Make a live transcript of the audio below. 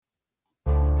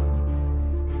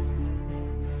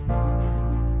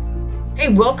Hey,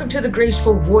 welcome to the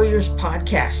Graceful Warriors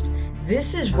podcast.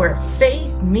 This is where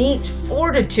faith meets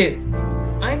fortitude.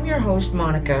 I'm your host,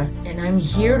 Monica, and I'm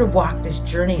here to walk this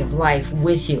journey of life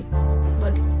with you.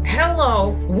 But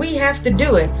hello, we have to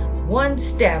do it one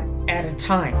step at a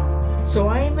time. So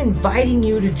I am inviting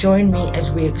you to join me as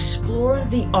we explore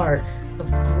the art of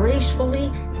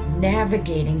gracefully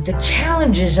navigating the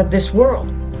challenges of this world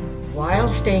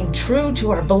while staying true to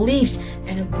our beliefs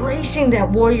and embracing that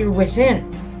warrior within.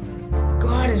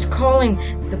 God is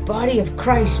calling the body of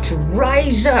Christ to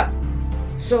rise up.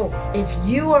 So if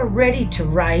you are ready to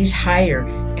rise higher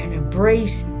and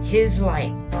embrace His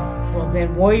light, well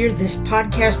then, warrior, this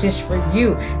podcast is for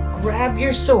you. Grab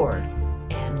your sword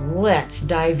and let's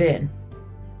dive in.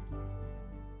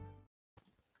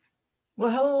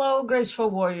 Well, hello, Graceful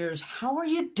Warriors. How are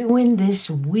you doing this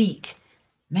week?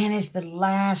 Man, it's the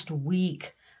last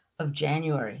week of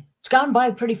January. It's gone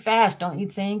by pretty fast, don't you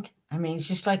think? I mean, it's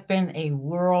just like been a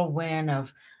whirlwind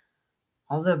of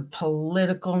all the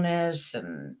politicalness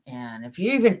and if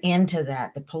you're even into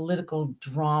that, the political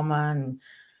drama and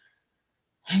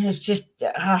it's just,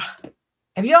 have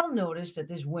you all noticed that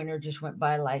this winter just went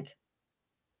by like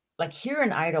here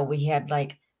in Idaho, we had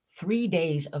like 3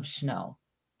 days of snow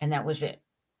and that was it.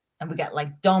 And we got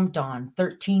like dumped on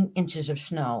 13 inches of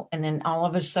snow. And then all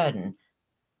of a sudden,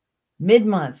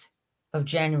 mid-month of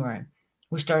January,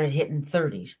 we started hitting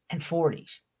 30s and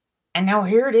 40s. And now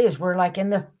here it is. We're like in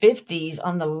the 50s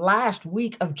on the last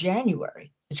week of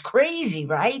January. It's crazy,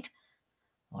 right?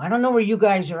 Well, I don't know where you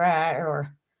guys are at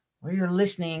or where you're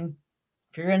listening.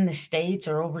 If you're in the States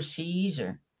or overseas,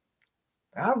 or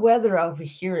our weather over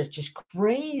here is just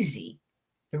crazy.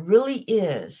 It really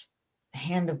is the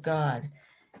hand of God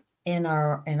in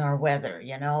our weather.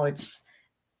 You know, it's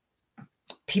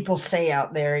people say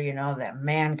out there, you know, that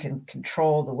man can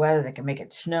control the weather. They can make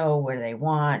it snow where they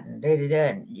want and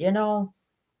And, you know,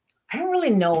 I don't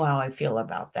really know how I feel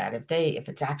about that. If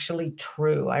it's actually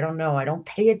true, I don't know. I don't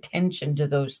pay attention to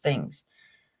those things.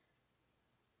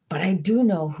 But I do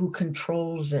know who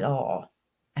controls it all.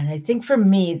 And I think for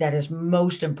me, that is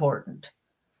most important.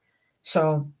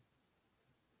 So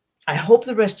I hope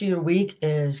the rest of your week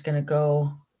is going to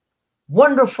go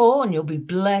wonderful and you'll be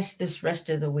blessed this rest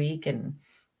of the week. And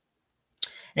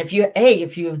if you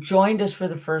have joined us for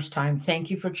the first time, thank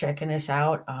you for checking us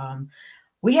out.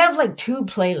 We have like 2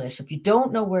 playlists. If you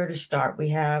don't know where to start, we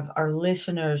have our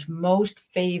listeners' most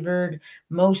favored,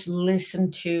 most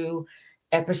listened to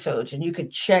episodes, and you could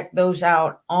check those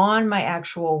out on my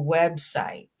actual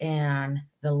website. And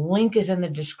the link is in the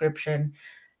description.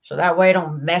 So that way I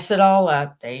don't mess it all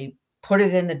up. They put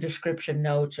it in the description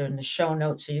notes or in the show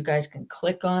notes so you guys can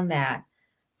click on that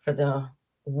for the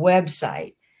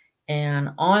website. And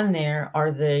on there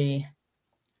are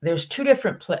there's 2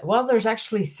 different, there's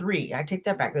actually 3. I take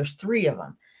that back. There's 3 of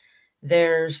them.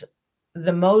 There's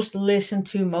the most listened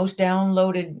to, most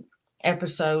downloaded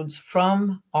episodes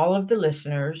from all of the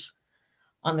listeners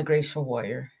on the Graceful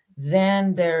Warrior.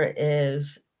 Then there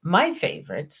is my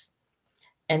favorites.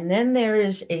 And then there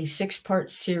is a 6-part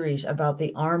series about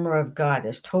the armor of God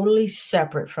that's totally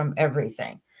separate from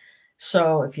everything.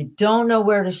 So if you don't know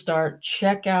where to start,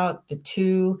 check out the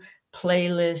 2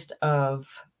 playlist of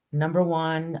number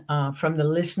 1 from the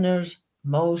listeners,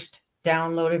 most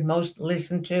downloaded, most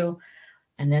listened to.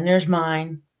 And then there's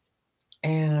mine.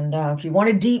 And if you want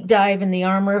to deep dive in the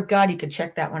armor of God, you could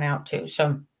check that one out too.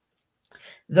 So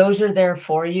those are there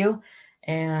for you.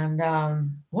 And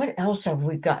what else have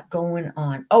we got going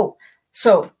on? Oh,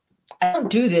 so I don't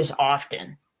do this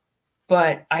often,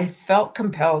 but I felt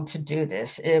compelled to do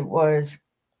this.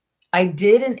 I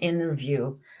did an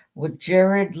interview with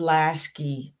Jared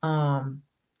Lasky. I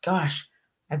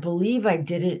believe I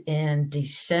did it in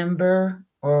December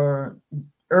or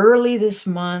early this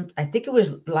month. I think it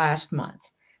was last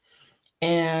month.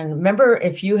 And remember,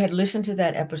 if you had listened to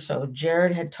that episode,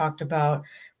 Jared had talked about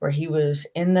where he was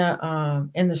in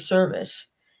the service,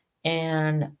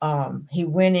 and he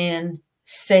went in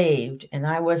saved, and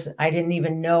I didn't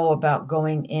even know about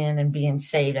going in and being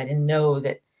saved. I didn't know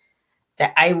that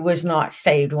I was not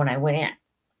saved when I went in.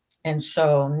 And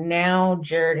so now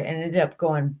Jared ended up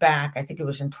going back. I think it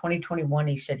was in 2021.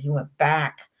 He said he went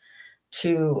back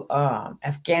to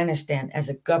Afghanistan as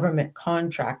a government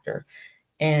contractor.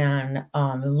 And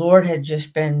the Lord had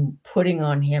just been putting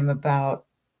on him about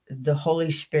the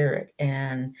Holy Spirit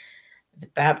and the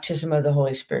baptism of the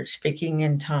Holy Spirit, speaking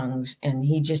in tongues. And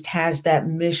he just has that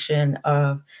mission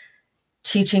of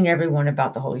teaching everyone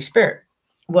about the Holy Spirit.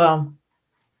 Well,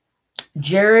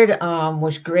 Jared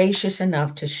was gracious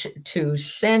enough to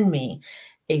send me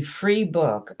a free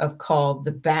book called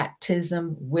The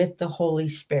Baptism with the Holy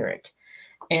Spirit.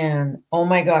 And oh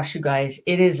my gosh, you guys,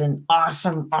 it is an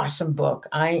awesome, awesome book.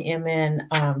 I am in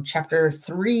chapter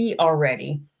 3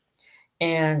 already.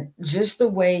 And just the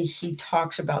way he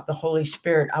talks about the Holy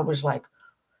Spirit, I was like,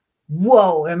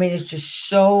 whoa. I mean, it's just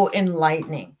so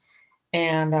enlightening.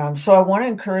 And so I want to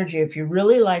encourage you, if you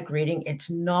really like reading, it's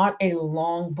not a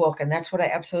long book. And that's what I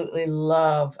absolutely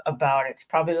love about it. It's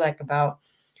probably like about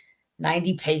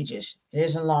 90 pages. It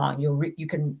isn't long. You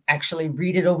can actually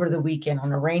read it over the weekend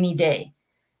on a rainy day.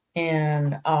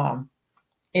 And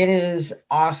it is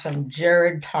awesome.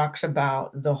 Jared talks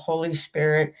about the Holy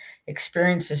Spirit,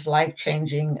 experiences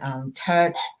life-changing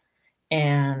touch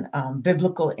and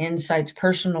biblical insights,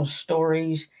 personal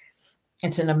stories.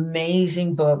 It's an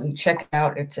amazing book. You check it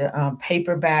out. It's a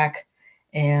paperback,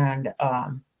 and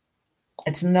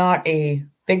it's not a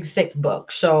big, thick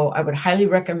book. So I would highly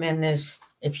recommend this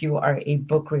if you are a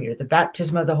book reader. The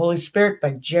Baptism of the Holy Spirit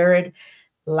by Jared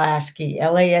Laskey,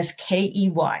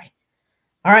 Laskey.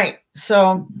 All right.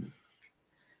 So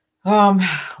um,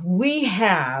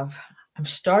 I'm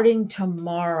starting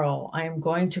tomorrow. I'm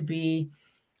going to be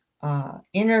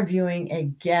interviewing a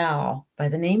gal by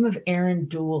the name of Erin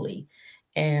Dooley.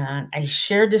 And I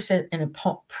shared this in a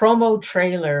promo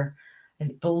trailer, I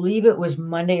believe it was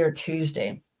Monday or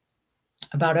Tuesday,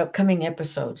 about upcoming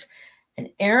episodes. And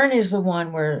Erin is the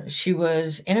one where she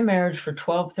was in a marriage for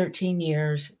 12, 13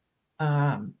 years.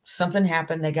 Something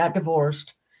happened. They got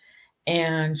divorced.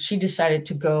 And she decided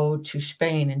to go to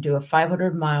Spain and do a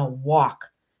 500-mile walk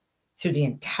through the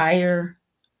entire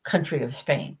country of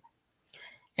Spain.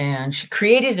 And she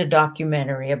created a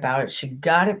documentary about it. She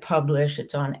got it published.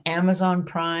 It's on Amazon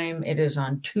Prime. It is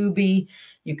on Tubi.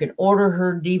 You can order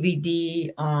her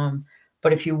DVD.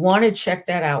 But if you want to check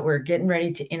that out, we're getting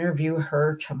ready to interview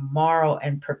her tomorrow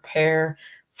and prepare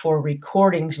for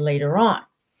recordings later on.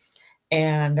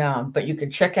 And but you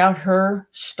can check out her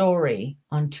story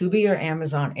on Tubi or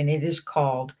Amazon, and it is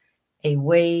called A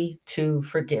Way to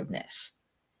Forgiveness.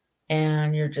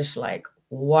 And you're just like,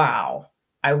 wow.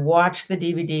 I watched the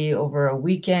DVD over a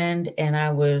weekend, and I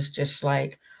was just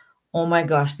like, oh my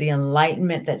gosh, the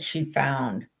enlightenment that she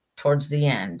found towards the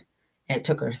end. And it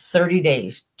took her 30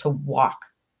 days to walk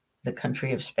the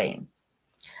country of Spain.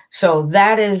 So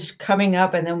that is coming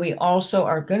up. And then we also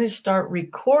are going to start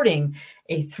recording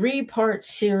a 3-part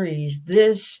series.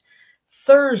 This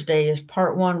Thursday is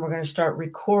part 1. We're going to start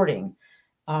recording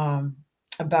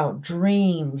about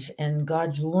dreams and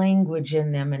God's language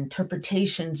in them,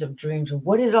 interpretations of dreams, and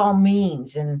what it all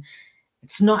means. And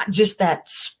it's not just that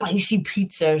spicy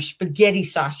pizza or spaghetti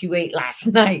sauce you ate last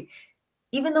night,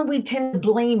 even though we tend to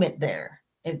blame it there.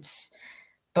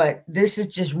 But this is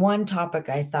just one topic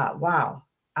I thought, wow,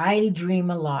 I dream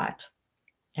a lot.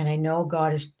 And I know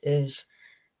God is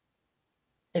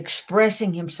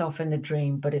expressing himself in the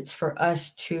dream, but it's for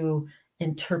us to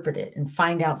interpret it and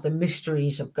find out the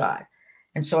mysteries of God.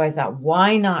 And so I thought,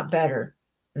 why not better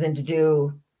than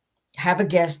to have a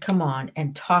guest come on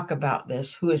and talk about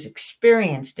this who is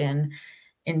experienced in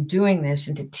doing this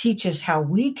and to teach us how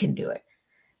we can do it.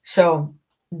 So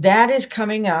that is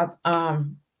coming up.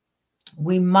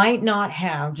 We might not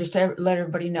have, just to let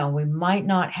everybody know, we might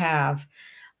not have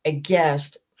a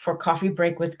guest for Coffee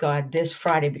Break with God this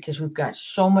Friday because we've got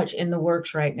so much in the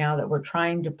works right now that we're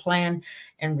trying to plan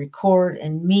and record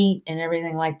and meet and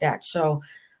everything like that. So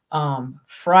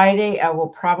Friday, I will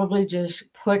probably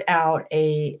just put out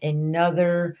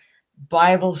another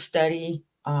Bible study,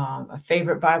 a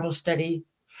favorite Bible study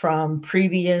from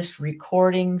previous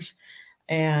recordings,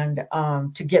 and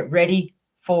to get ready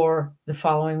for the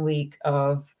following week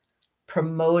of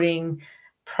promoting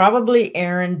probably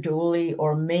Erin Dooley,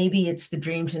 or maybe it's the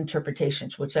Dreams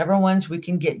Interpretations, whichever ones we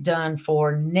can get done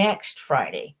for next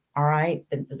Friday. All right.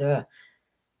 The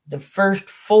first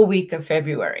full week of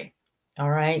February. All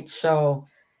right. So,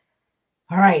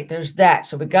 all right, there's that.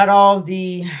 So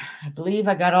I believe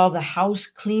I got all the house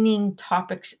cleaning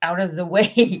topics out of the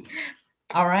way.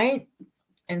 All right.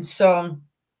 And so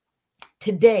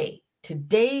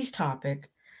today's topic,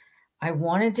 I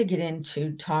wanted to get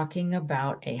into talking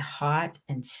about a hot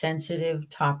and sensitive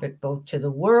topic, both to the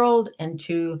world and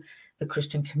to the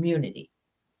Christian community.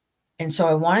 And so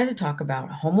I wanted to talk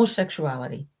about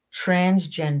homosexuality,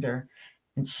 transgender,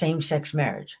 and same-sex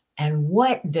marriage. And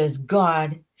what does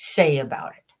God say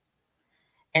about it?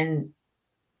 And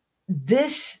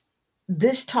this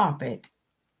topic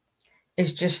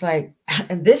is just like,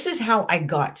 and this is how I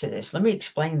got to this. Let me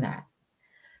explain that.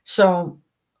 So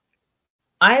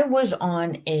I was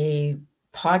on a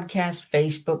podcast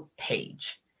Facebook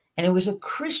page, and it was a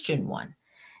Christian one.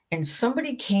 And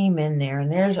somebody came in there,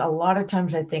 and there's a lot of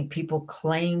times I think people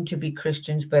claim to be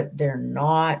Christians, but they're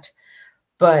not.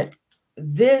 But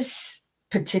this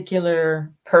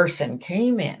particular person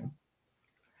came in,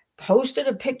 posted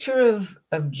a picture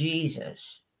of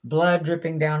Jesus, blood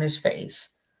dripping down his face,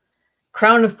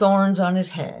 crown of thorns on his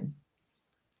head,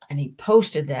 and he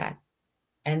posted that.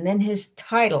 And then his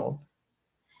title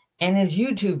and his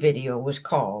YouTube video was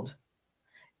called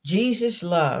Jesus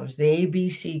Loves the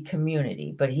ABC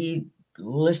Community, but he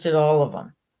listed all of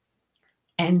them.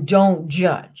 And don't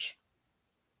judge.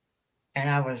 And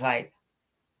I was like,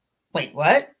 wait,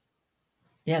 what?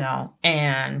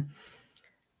 And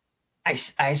I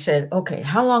said, okay,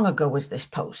 how long ago was this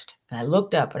post? And I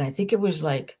looked up, and I think it was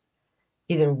like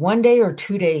either 1 day or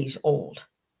 2 days old.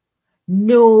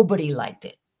 Nobody liked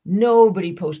it.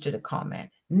 Nobody posted a comment.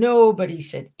 Nobody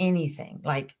said anything.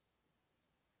 Like,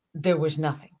 there was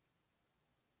nothing.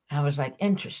 I was like,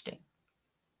 interesting.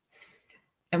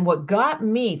 And what got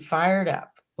me fired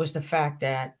up was the fact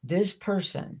that this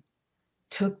person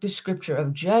took the scripture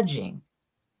of judging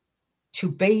to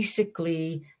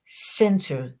basically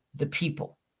censor the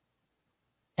people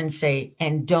and say,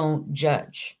 and don't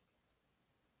judge.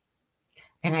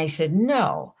 And I said,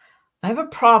 no, I have a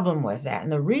problem with that.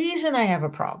 And the reason I have a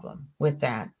problem with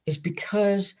that is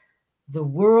because the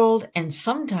world, and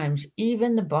sometimes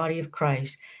even the body of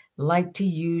Christ, like to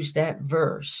use that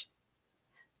verse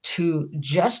to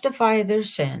justify their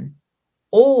sin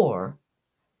or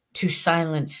to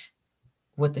silence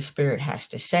what the Spirit has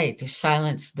to say, to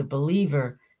silence the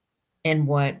believer in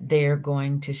what they're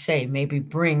going to say, maybe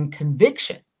bring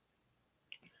conviction.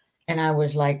 And I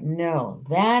was like, no,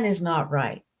 that is not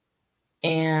right.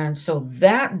 And so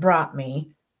that brought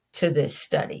me to this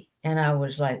study. And I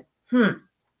was like,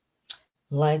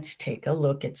 let's take a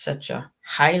look at such a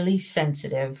highly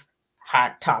sensitive,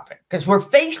 hot topic, because we're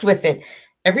faced with it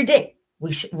every day.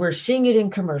 We're seeing it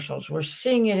in commercials. We're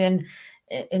seeing it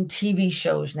in TV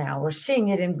shows now. We're seeing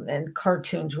it in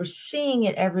cartoons. We're seeing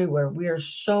it everywhere.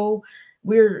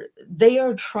 They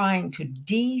are trying to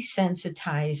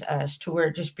desensitize us to where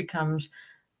it just becomes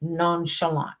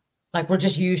nonchalant. Like we're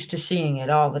just used to seeing it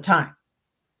all the time.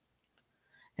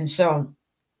 And so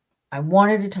I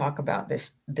wanted to talk about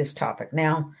this topic.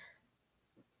 Now,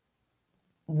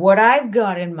 what I've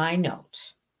got in my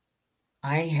notes,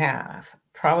 I have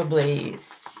probably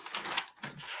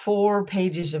 4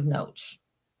 pages of notes.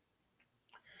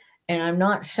 And I'm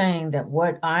not saying that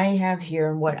what I have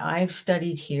here and what I've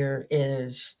studied here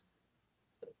is,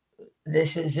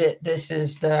 this is it. This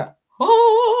is the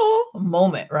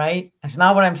moment, right? That's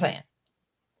not what I'm saying.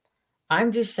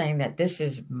 I'm just saying that this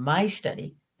is my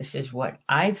study. This is what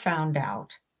I found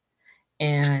out.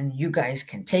 And you guys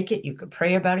can take it. You could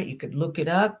pray about it. You could look it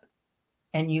up.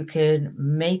 And you could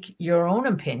make your own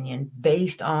opinion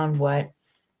based on what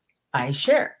I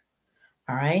share.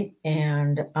 All right.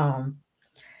 And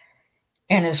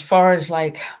as far as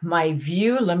like my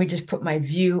view, let me just put my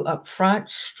view up front,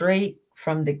 straight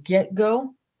from the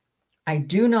get-go. I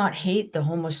do not hate the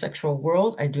homosexual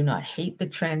world. I do not hate the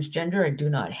transgender. I do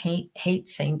not hate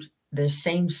the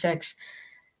same-sex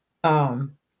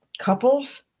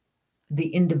couples, the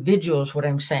individuals, what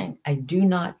I'm saying. I do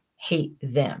not hate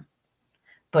them,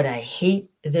 but I hate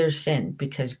their sin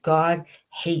because God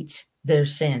hates their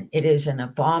sin. It is an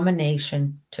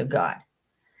abomination to God.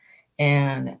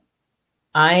 And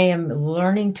I am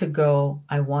learning to go,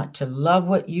 I want to love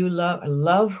what you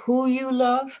love who you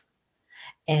love,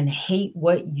 and hate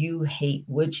what you hate,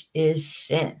 which is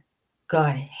sin.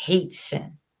 God hates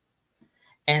sin.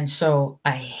 And so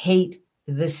I hate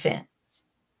the sin.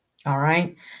 All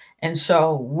right. And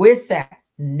so with that,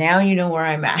 now you know where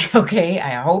I'm at. Okay.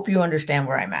 I hope you understand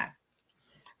where I'm at.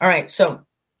 All right. So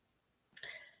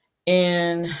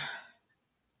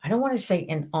I don't want to say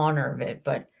in honor of it,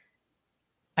 but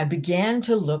I began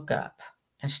to look up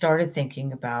and started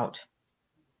thinking about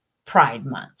Pride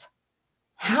Month.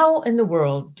 How in the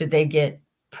world did they get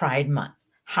Pride Month?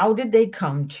 How did they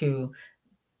come to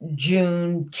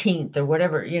Juneteenth or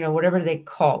whatever they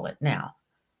call it now?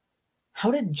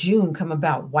 How did June come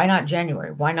about? Why not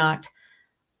January? Why not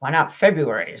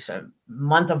February? It's a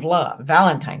month of love,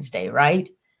 Valentine's Day, right?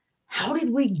 How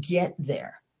did we get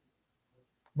there?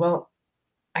 Well,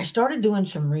 I started doing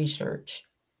some research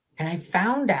and I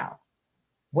found out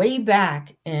way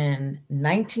back in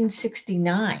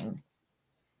 1969,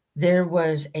 there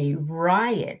was a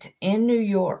riot in New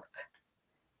York,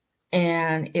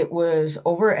 and it was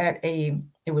over at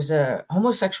it was a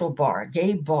homosexual bar, a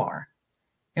gay bar.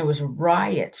 It was a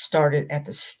riot started at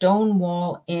the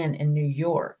Stonewall Inn in New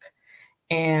York,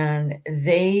 and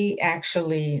they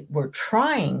actually were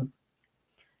trying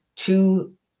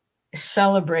to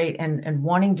celebrate and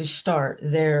wanting to start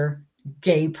their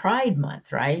gay pride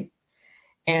month, right?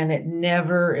 And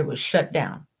it was shut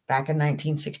down back in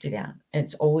 1960 down.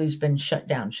 It's always been shut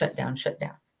down, shut down, shut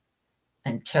down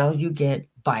until you get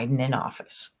Biden in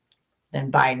office.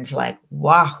 Then Biden's like,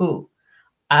 wahoo,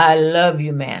 I love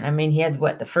you, man. I mean, he had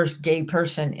the first gay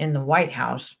person in the White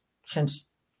House since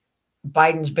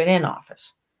Biden's been in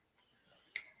office.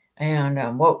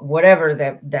 And whatever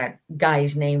that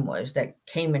guy's name was that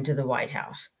came into the White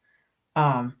House.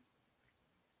 But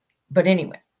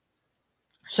anyway,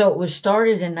 so it was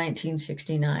started in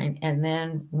 1969. And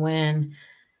then when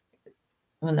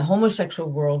the homosexual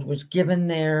world was given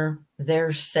their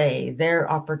say, their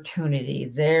opportunity,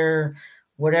 their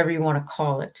whatever you want to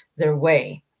call it, their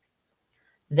way,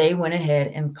 they went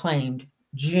ahead and claimed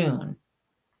June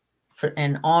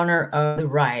in honor of the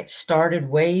riots started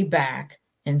way back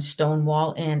in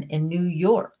Stonewall Inn in New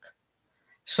York.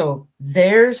 So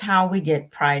there's how we get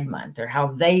Pride Month, or how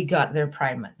they got their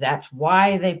Pride Month. That's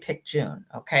why they picked June,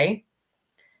 okay?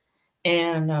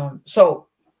 And so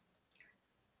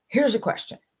here's a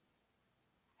question.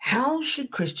 How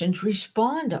should Christians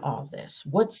respond to all this?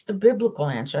 What's the biblical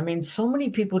answer? I mean, so many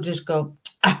people just go,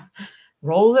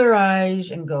 roll their eyes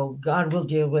and go, God will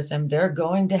deal with them. They're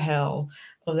going to hell.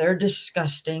 Oh, they're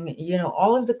disgusting.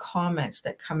 All of the comments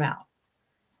that come out.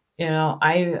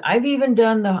 I've even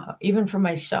done even for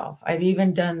myself, I've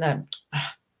even done the,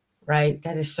 right?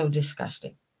 That is so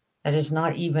disgusting. That is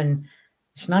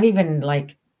it's not even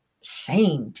like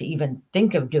sane to even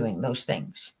think of doing those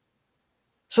things.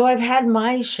 So I've had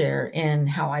my share in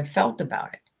how I felt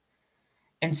about it.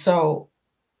 And so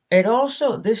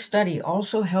this study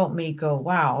also helped me go,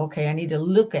 wow, okay, I need to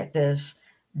look at this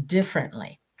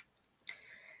differently.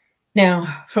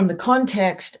 Now, from the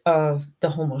context of the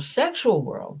homosexual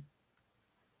world,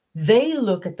 they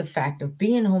look at the fact of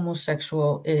being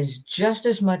homosexual is just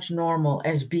as much normal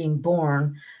as being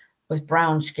born with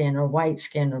brown skin or white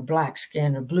skin or black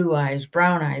skin or blue eyes,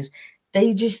 brown eyes.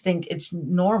 They just think it's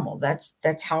normal.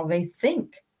 That's how they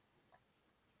think.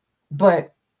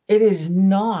 But it is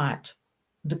not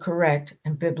the correct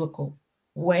and biblical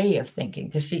way of thinking.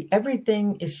 Because see,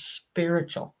 everything is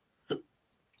spiritual.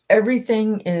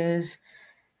 Everything is,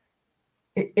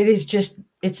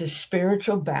 it's a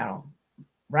spiritual battle,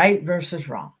 right versus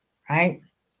wrong, right?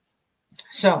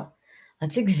 So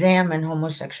let's examine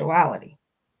homosexuality.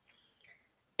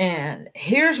 And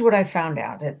here's what I found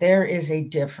out, that there is a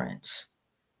difference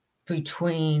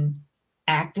between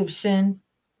active sin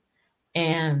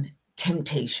and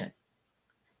temptation.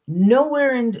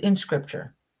 Nowhere in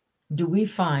Scripture do we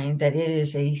find that it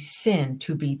is a sin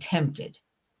to be tempted.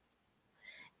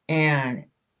 And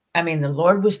I mean, the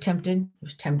Lord was tempted. He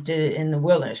was tempted in the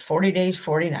wilderness, 40 days,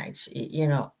 40 nights.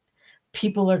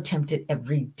 People are tempted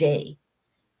every day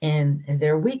in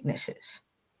their weaknesses.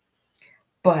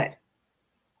 But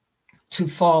to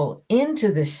fall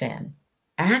into the sin,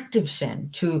 active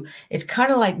sin, it's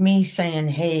kind of like me saying,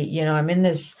 hey,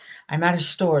 I'm at a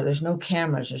store, there's no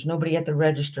cameras, there's nobody at the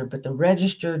register, but the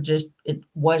register it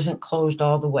wasn't closed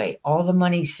all the way. All the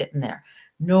money's sitting there.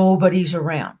 Nobody's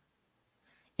around.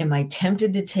 Am I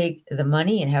tempted to take the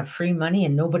money and have free money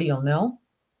and nobody will know?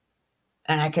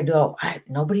 And I could go,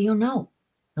 nobody will know.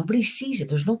 Nobody sees it.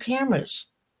 There's no cameras.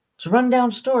 It's a rundown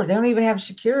store. They don't even have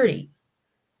security.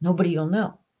 Nobody will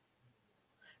know.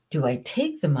 Do I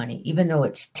take the money, even though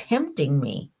it's tempting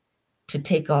me to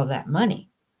take all that money?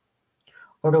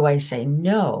 Or do I say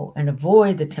no and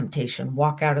avoid the temptation,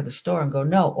 walk out of the store and go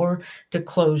no, or to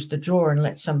close the drawer and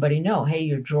let somebody know, hey,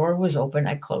 your drawer was open,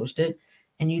 I closed it,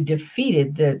 and you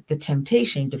defeated the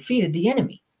temptation, defeated the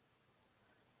enemy?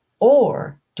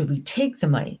 Or do we take the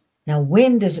money? Now,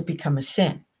 when does it become a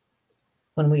sin?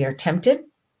 When we are tempted,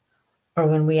 or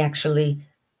when we actually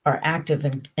are active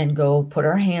and go put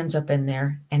our hands up in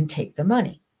there and take the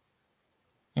money?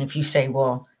 And if you say,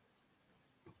 well,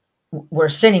 we're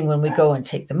sinning when we go and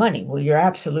take the money. Well, you're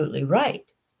absolutely right.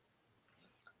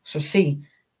 So see,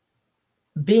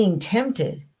 being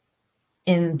tempted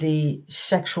in the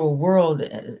sexual world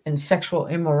and sexual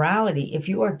immorality, if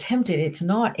you are tempted, it's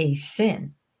not a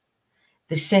sin.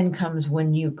 The sin comes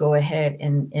when you go ahead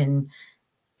and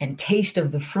taste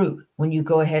of the fruit, when you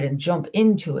go ahead and jump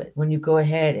into it, when you go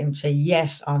ahead and say,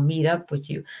 yes, I'll meet up with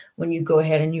you, when you go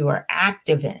ahead and you are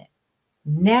active in it.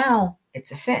 Now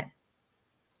it's a sin.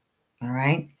 All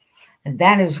right. And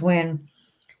that is when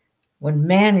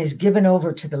man is given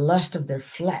over to the lust of their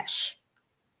flesh.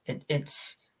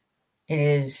 It's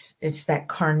that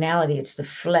carnality. It's the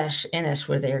flesh in us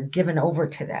where they are given over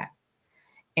to that.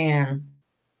 And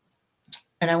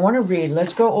I want to read,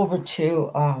 let's go over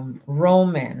to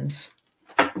Romans.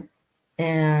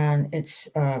 And it's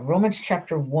Romans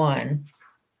chapter 1.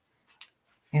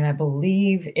 And I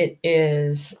believe it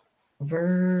is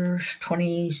verse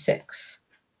 26.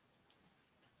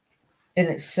 And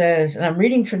it says, and I'm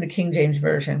reading from the King James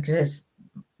Version because it's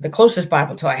the closest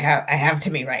Bible to I have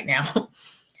to me right now.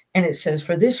 And it says,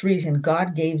 for this reason,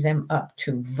 God gave them up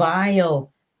to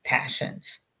vile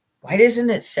passions. Why doesn't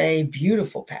it say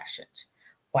beautiful passions?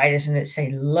 Why doesn't it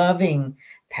say loving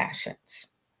passions?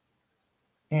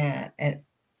 And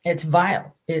it's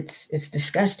vile. It's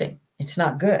disgusting. It's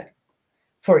not good.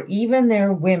 For even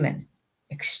their women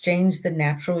exchange the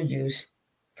natural use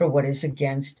for what is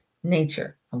against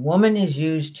nature. A woman is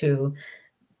used to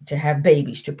have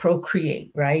babies, to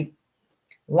procreate, right?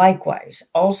 Likewise,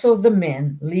 also the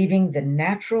men, leaving the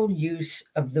natural use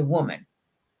of the woman.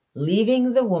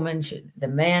 Leaving the woman, the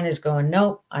man is going,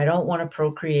 nope, I don't want to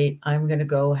procreate. I'm going to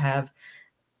go have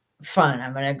fun.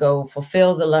 I'm going to go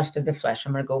fulfill the lust of the flesh.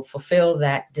 I'm going to go fulfill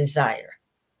that desire.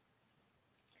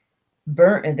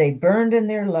 They burned in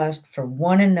their lust for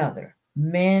one another,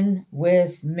 men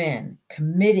with men,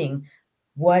 committing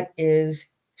what is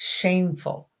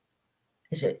shameful.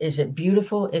 Is it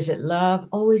beautiful? Is it love?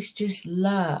 Oh, it's just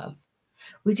love.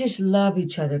 We just love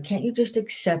each other. Can't you just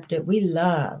accept it? We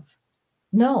love.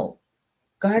 No.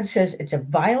 God says it's a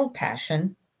vile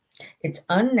passion, it's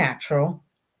unnatural,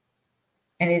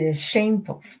 and it is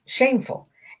shameful,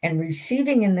 and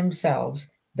receiving in themselves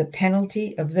the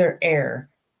penalty of their error,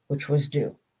 which was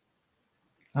due.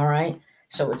 All right.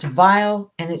 So it's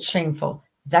vile and it's shameful.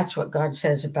 That's what God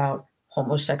says about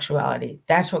homosexuality.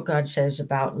 That's what God says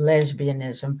about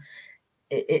lesbianism.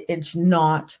 It's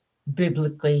not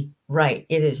biblically right.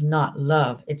 It is not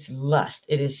love. It's lust.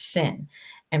 It is sin.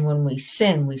 And when we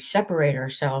sin, we separate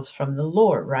ourselves from the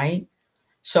Lord, right?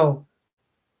 So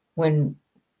when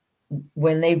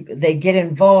they get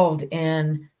involved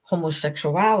in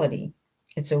homosexuality,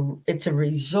 it's a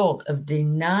result of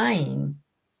denying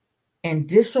and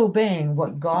disobeying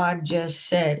what God just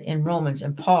said in Romans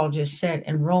and Paul just said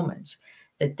in Romans,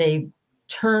 that they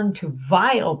turn to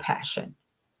vile passion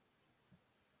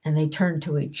and they turn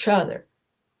to each other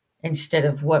instead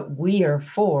of what we are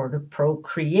for, to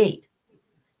procreate.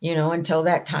 Until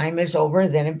that time is over,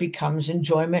 then it becomes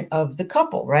enjoyment of the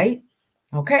couple, right?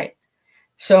 Okay.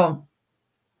 So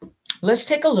let's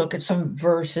take a look at some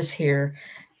verses here.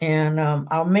 And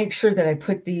I'll make sure that I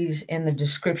put these in the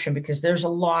description because there's a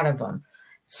lot of them.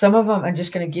 Some of them, I'm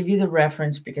just going to give you the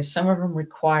reference because some of them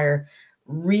require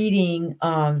reading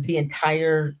the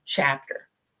entire chapter.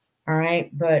 All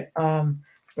right. But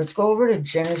let's go over to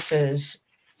Genesis,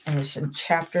 and it's in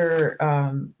chapter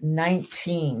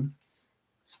 19.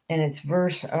 And it's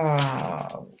verse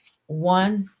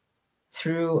 1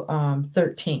 through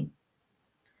 13.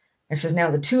 It says,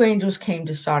 now the two angels came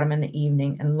to Sodom in the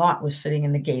evening, and Lot was sitting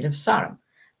in the gate of Sodom.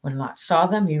 When Lot saw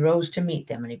them, he rose to meet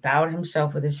them, and he bowed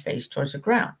himself with his face towards the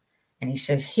ground. And he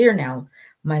says, here now,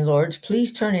 my lords,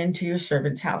 please turn into your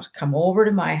servant's house. Come over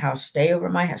to my house, stay over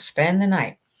my house, spend the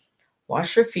night.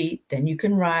 Wash your feet, then you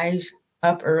can rise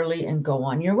up early and go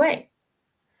on your way.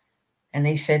 And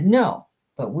they said, no,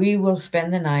 but we will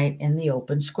spend the night in the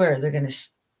open square. They're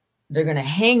going to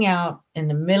hang out in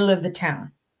the middle of the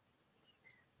town.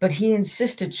 But he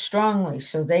insisted strongly,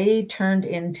 so they turned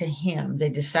into him. They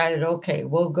decided, okay,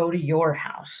 we'll go to your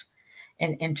house,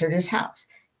 and entered his house.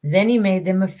 Then he made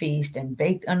them a feast and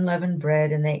baked unleavened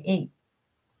bread, and they ate.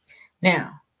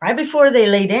 Now, right before they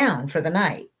lay down for the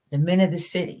night, the men of the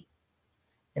city,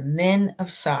 the men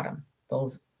of Sodom,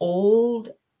 both old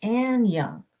and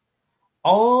young,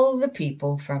 all the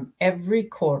people from every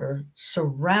quarter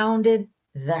surrounded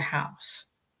the house.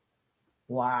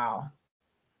 Wow.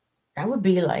 That would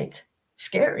be like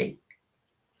scary.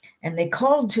 And they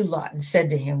called to Lot and said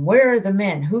to him, where are the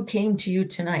men who came to you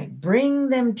tonight? Bring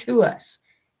them to us,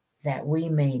 that we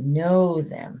may know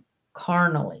them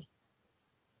carnally.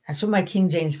 That's what my King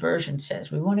James Version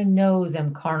says. We want to know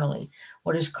them carnally.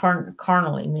 What does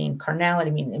carnally mean?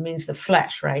 Carnality mean? It means the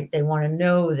flesh, right? They want to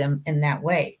know them in that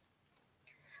way.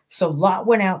 So Lot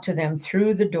went out to them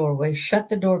through the doorway, shut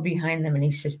the door behind them, and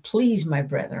he says, please, my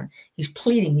brethren. He's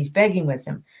pleading, he's begging with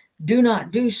them. Do not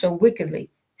do so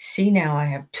wickedly. See now, I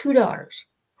have two daughters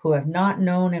who have not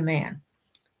known a man.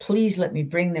 Please let me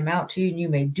bring them out to you, and you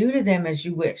may do to them as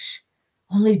you wish.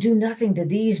 Only do nothing to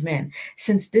these men,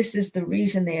 since this is the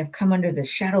reason they have come under the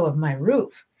shadow of my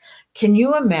roof. Can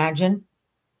you imagine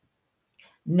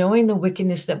knowing the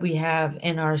wickedness that we have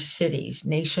in our cities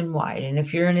nationwide? And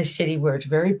if you're in a city where it's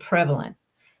very prevalent,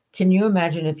 can you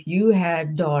imagine if you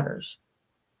had daughters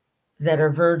that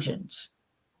are virgins?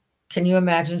 Can you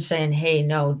imagine saying, hey,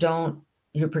 no, don't,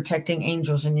 you're protecting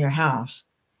angels in your house,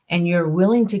 and you're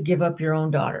willing to give up your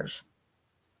own daughters,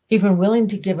 even willing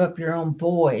to give up your own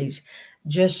boys,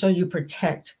 just so you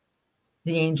protect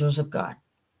the angels of God.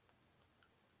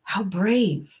 How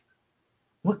brave.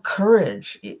 What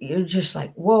courage. You're just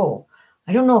like, whoa,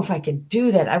 I don't know if I could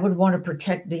do that. I would want to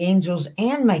protect the angels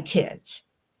and my kids.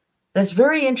 That's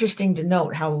very interesting to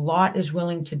note how Lot is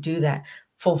willing to do that,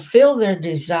 fulfill their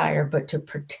desire, but to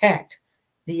protect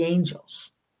the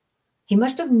angels. He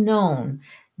must have known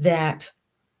that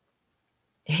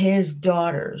his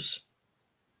daughters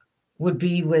would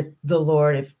be with the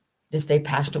Lord if they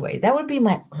passed away. That would be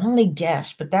my only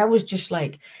guess, but that was just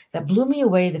like, that blew me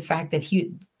away, the fact that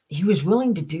he was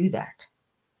willing to do that.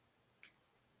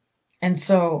 And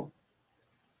so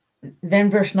then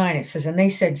verse 9, it says, and they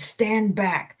said, stand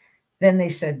back. Then they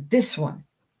said, this one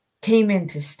came in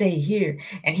to stay here,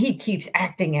 and he keeps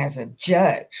acting as a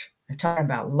judge. They're talking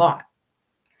about Lot.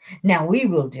 Now we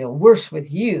will deal worse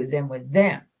with you than with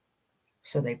them.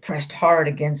 So they pressed hard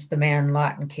against the man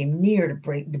Lot and came near to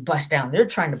bust down. They're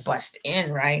trying to bust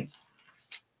in, right?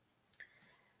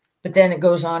 But then it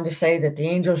goes on to say that the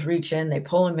angels reach in, they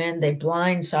pull him in, they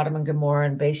blind Sodom and Gomorrah,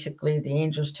 and basically the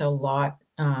angels tell Lot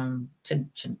to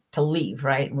leave,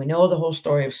 right? And we know the whole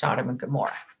story of Sodom and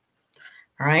Gomorrah.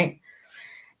 All right.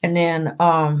 And then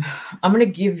I'm going to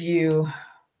give you,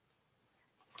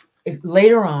 if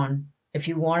later on, if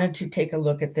you wanted to take a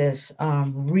look at this,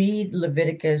 read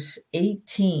Leviticus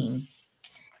 18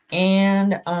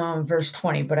 and verse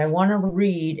 20. But I want to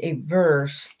read a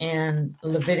verse in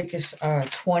Leviticus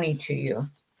 20 to you.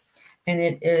 And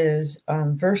it is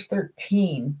verse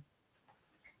 13.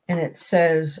 And it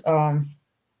says,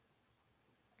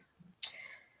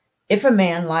 if a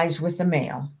man lies with a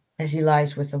male as he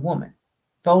lies with a woman,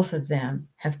 both of them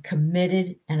have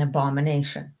committed an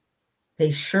abomination.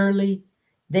 They shall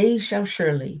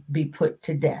surely be put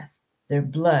to death. Their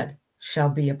blood shall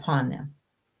be upon them.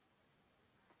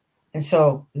 And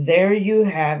so there you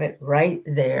have it right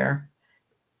there.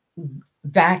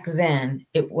 Back then,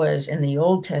 it was in the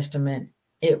Old Testament,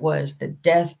 it was the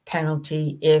death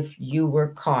penalty if you were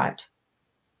caught.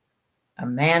 A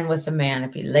man with a man,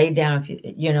 if he laid down,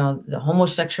 the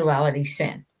homosexuality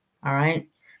sin. All right.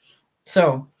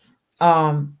 So,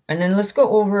 and then let's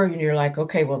go over, and you're like,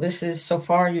 okay, well, this is, so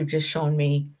far you've just shown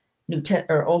me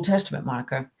Old Testament,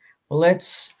 Monica. Well,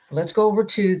 let's go over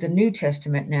to the New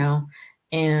Testament now,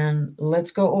 and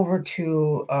let's go over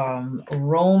to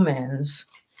Romans,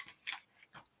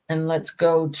 and let's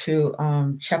go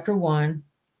to chapter 1,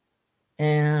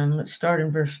 and let's start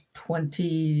in verse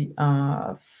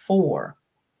 24.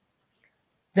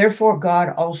 Therefore,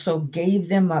 God also gave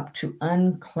them up to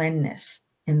uncleanness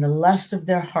in the lust of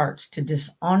their hearts, to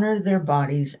dishonor their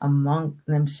bodies among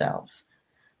themselves,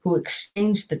 who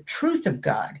exchanged the truth of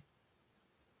God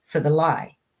for the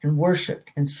lie, and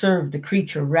worshiped and served the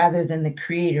creature rather than the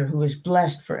Creator, who is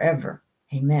blessed forever.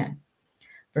 Amen.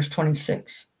 Verse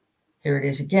 26. Here it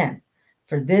is again.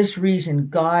 For this reason,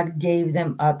 God gave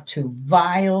them up to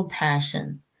vile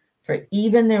passion, for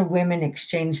even their women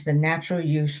exchanged the natural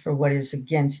use for what is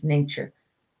against nature.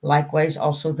 Likewise,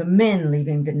 also the men,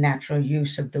 leaving the natural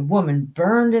use of the woman,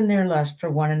 burned in their lust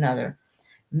for one another,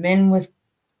 men with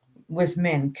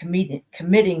men,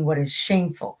 committing what is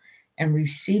shameful, and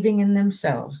receiving in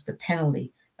themselves the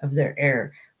penalty of their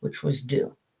error, which was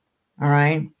due. All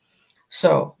right.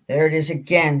 So there it is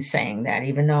again, saying that,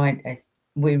 even though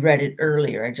we read it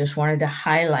earlier, I just wanted to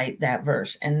highlight that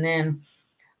verse, and then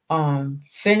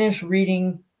finish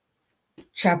reading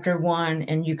chapter 1,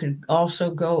 and you could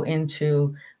also go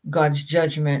into God's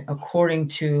judgment according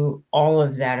to all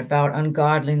of that about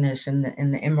ungodliness and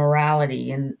the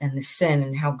immorality and the sin,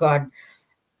 and how God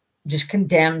just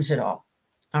condemns it all.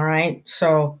 All right.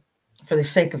 So for the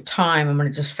sake of time, I'm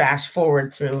going to just fast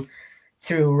forward through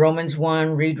Romans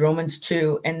 1, read Romans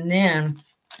 2, and then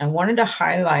I wanted to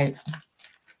highlight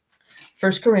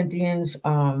 1 Corinthians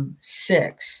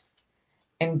 6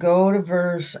 and go to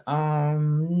verse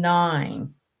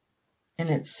 9. And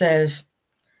it says,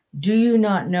 do you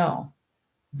not know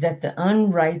that the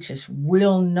unrighteous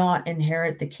will not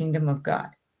inherit the kingdom of God?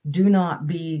 Do not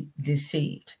be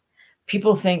deceived.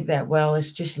 People think that, well,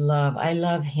 it's just love. I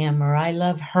love him or I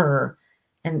love her.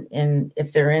 And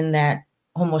if they're in that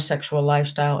homosexual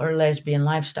lifestyle or lesbian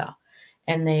lifestyle,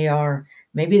 and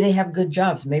maybe they have good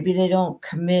jobs. Maybe they don't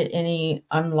commit any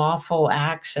unlawful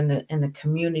acts in the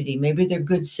community. Maybe they're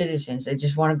good citizens. They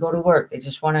just want to go to work. They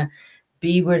just want to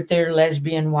be with their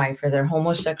lesbian wife or their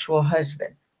homosexual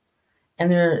husband.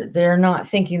 And they're not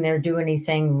thinking they're doing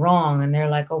anything wrong. And they're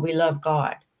like, oh, we love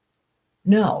God.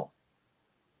 No.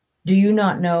 Do you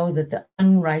not know that the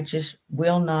unrighteous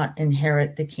will not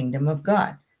inherit the kingdom of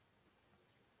God?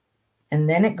 And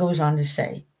then it goes on to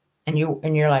say,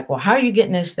 And you're like, well, how are you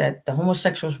getting this that the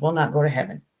homosexuals will not go to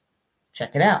heaven?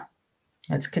 Check it out.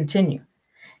 Let's continue.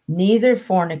 Neither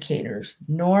fornicators,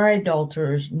 nor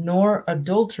adulterers,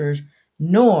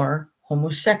 nor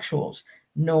homosexuals,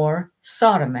 nor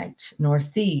sodomites, nor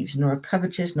thieves, nor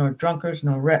covetous, nor drunkards,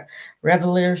 nor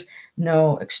revelers,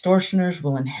 no extortioners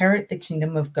will inherit the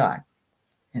kingdom of God.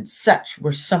 And such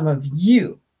were some of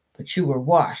you, but you were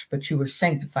washed, but you were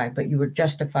sanctified, but you were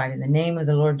justified in the name of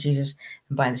the Lord Jesus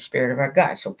and by the Spirit of our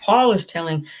God. So Paul is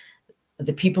telling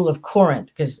the people of Corinth,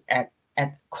 because at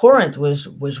Corinth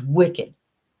was wicked.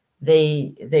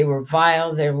 They were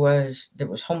vile. There was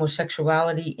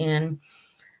homosexuality in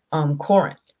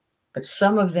Corinth, but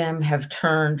some of them have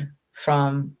turned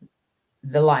from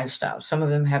the lifestyle. Some of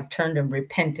them have turned and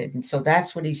repented, and so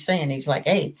that's what he's saying. He's like,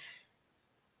 hey,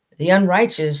 the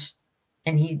unrighteous,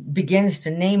 and he begins to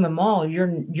name them all.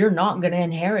 You're not going to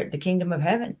inherit the kingdom of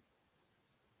heaven.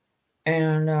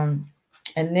 And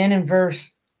then in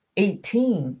verse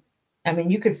 18, I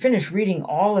mean, you could finish reading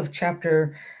all of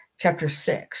chapter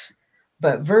 6,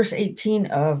 but verse 18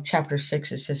 of chapter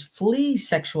 6, it says, flee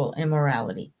sexual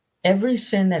immorality. Every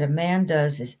sin that a man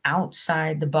does is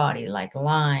outside the body, like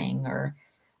lying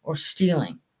or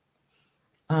stealing.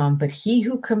 But he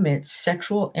who commits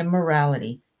sexual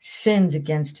immorality sins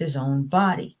against his own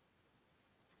body.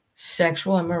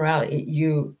 Sexual immorality,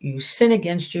 you sin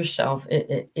against yourself.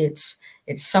 It's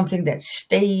something that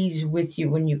stays with you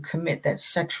when you commit that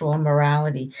sexual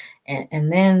immorality,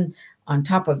 and then on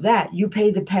top of that, you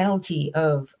pay the penalty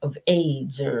of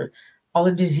AIDS or all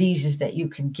the diseases that you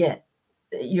can get.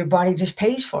 Your body just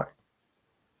pays for it.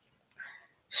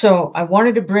 So I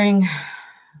wanted to bring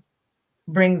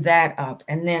that up,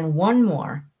 and then one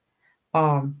more,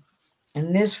 and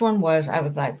this one was, I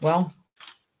was like, well,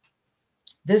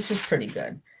 this is pretty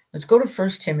good. Let's go to 1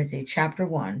 Timothy chapter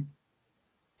 1,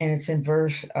 and it's in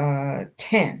verse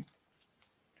 10.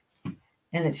 And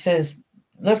it says,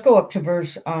 let's go up to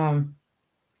verse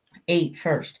 8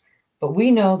 first. But we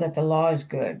know that the law is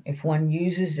good if one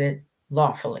uses it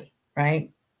lawfully, right?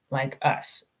 Like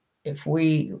us. If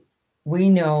we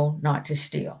know not to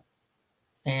steal.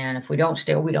 And if we don't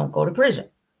steal, we don't go to prison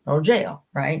or jail,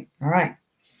 right? All right.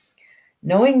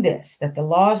 Knowing this, that the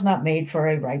law is not made for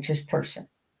a righteous person,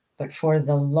 but for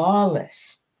the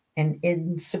lawless and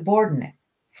insubordinate,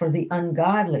 for the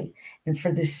ungodly and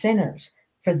for the sinners,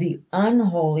 for the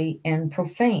unholy and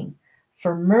profane,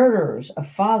 for murderers of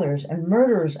fathers and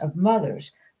murderers of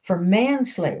mothers, for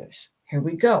manslayers, here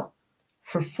we go,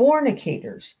 for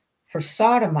fornicators, for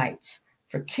sodomites,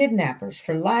 for kidnappers,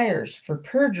 for liars, for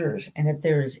perjurers, and if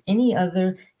there is any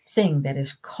other thing that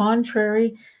is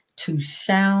contrary to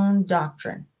sound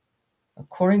doctrine,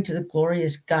 according to the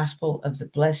glorious gospel of the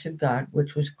blessed God,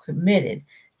 which was committed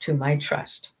to my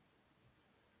trust.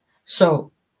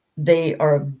 So they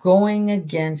are going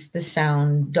against the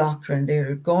sound doctrine. They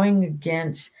are going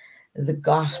against the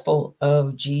gospel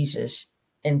of Jesus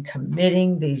and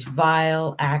committing these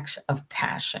vile acts of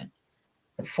passion,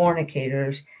 the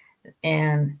fornicators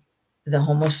and the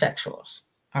homosexuals.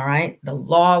 All right. The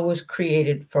law was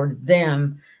created for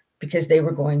them because they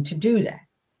were going to do that.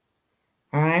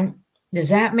 All right. Does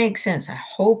that make sense? I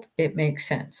hope it makes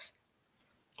sense.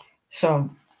 So,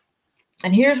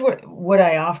 and here's what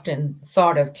I often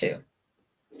thought of too.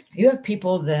 You have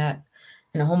people that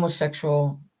in the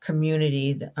homosexual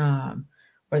community,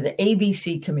 or the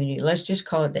ABC community, let's just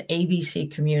call it the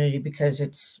ABC community because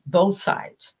it's both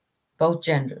sides, both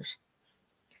genders.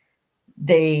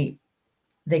 They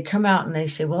come out and they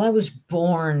say, well, I was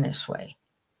born this way.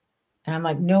 And I'm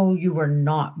like, no, you were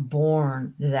not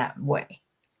born that way.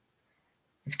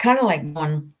 It's kind of like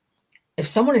if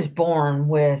someone is born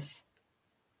with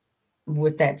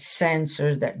that sense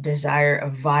or that desire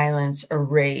of violence or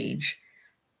rage,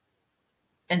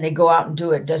 and they go out and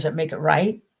do it, does it make it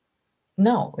right?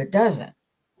 No, it doesn't.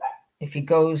 If he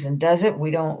goes and does it,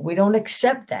 we don't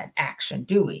accept that action,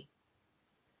 do we?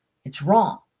 It's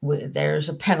wrong. There's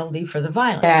a penalty for the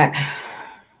violence. That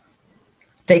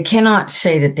they cannot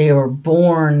say that they were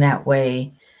born that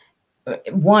way.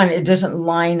 One, it doesn't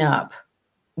line up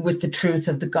with the truth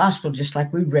of the gospel, just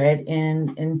like we read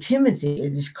in Timothy.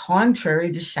 It is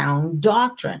contrary to sound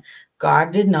doctrine.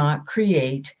 God did not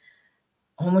create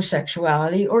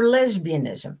homosexuality or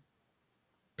lesbianism.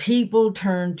 People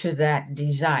turn to that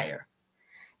desire.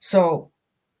 So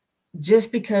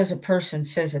just because a person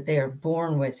says that they are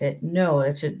born with it, no,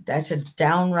 that's a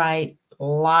downright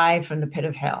lie from the pit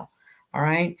of hell. All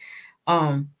right.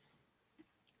 And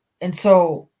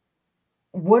so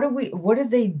what do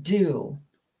they do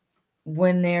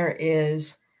when there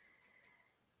is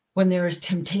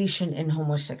temptation in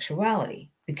homosexuality?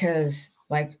 Because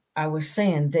like I was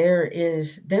saying there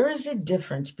is a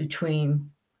difference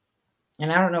between,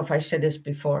 and I don't know if I said this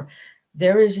before,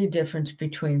 there is a difference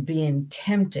between being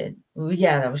tempted. Well,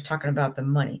 yeah, I was talking about the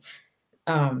money.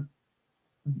 Um,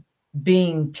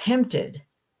 being tempted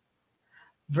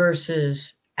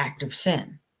versus active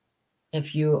sin.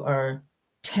 If you are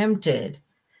tempted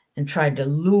and tried to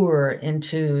lure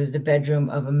into the bedroom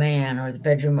of a man or the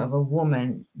bedroom of a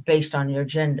woman based on your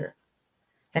gender,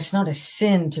 that's not a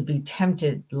sin to be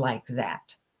tempted like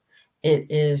that. It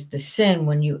is the sin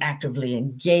when you actively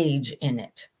engage in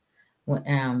it.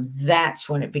 That's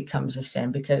when it becomes a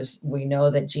sin, because we know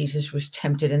that Jesus was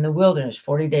tempted in the wilderness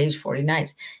 40 days, 40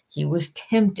 nights. He was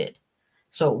tempted.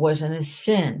 So it wasn't a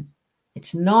sin.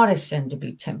 It's not a sin to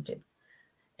be tempted.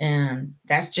 And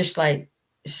that's just like,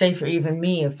 say for even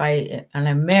me, if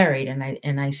I'm married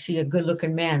and I see a good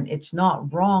looking man, it's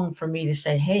not wrong for me to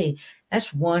say, hey,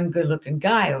 that's one good looking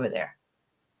guy over there.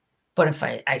 But if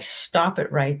I stop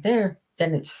it right there,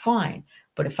 then it's fine.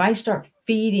 But if I start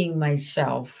feeding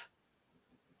myself,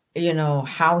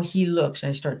 how he looks, and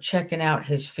I start checking out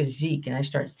his physique, and I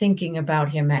start thinking about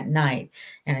him at night,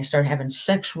 and I start having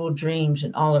sexual dreams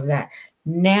and all of that,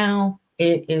 now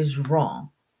it is wrong,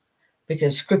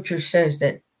 because scripture says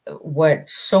that what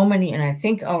so many, and I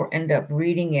think I'll end up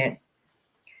reading it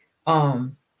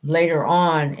later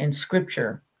on in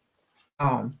scripture.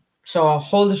 Um, so I'll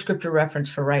hold the scripture reference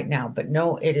for right now, but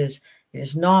no, it is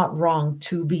not wrong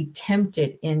to be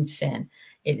tempted in sin.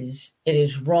 It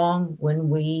is wrong when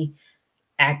we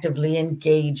actively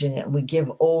engage in it and we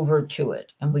give over to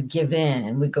it and we give in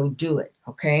and we go do it.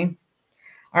 Okay.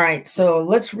 All right. So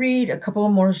let's read a couple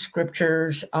of more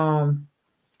scriptures.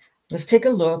 Let's take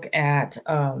a look at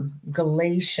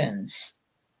Galatians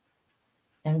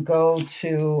and go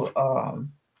to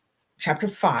chapter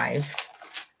 5.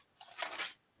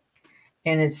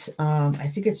 And it's, I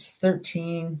think it's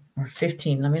 13 or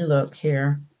 15. Let me look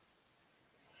here.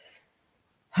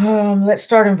 Let's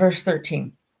start in verse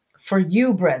 13. For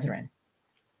you, brethren,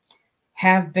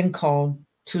 have been called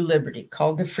to liberty,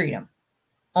 called to freedom.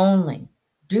 Only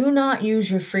do not use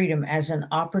your freedom as an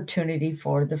opportunity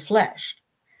for the flesh,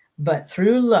 but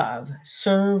through love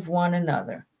serve one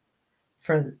another.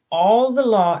 For all the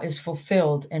law is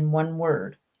fulfilled in one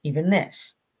word, even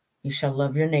this: you shall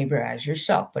love your neighbor as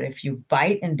yourself. But if you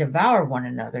bite and devour one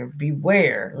another,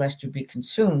 beware lest you be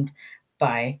consumed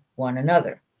by one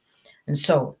another. And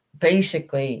so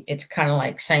basically, it's kind of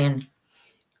like saying,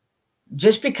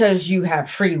 just because you have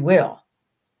free will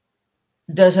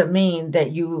doesn't mean that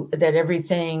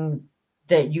everything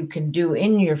that you can do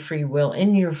in your free will,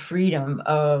 in your freedom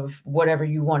of whatever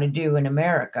you want to do in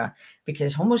America,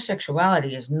 because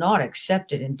homosexuality is not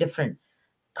accepted in different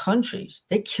countries.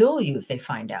 They kill you if they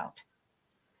find out.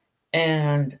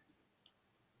 And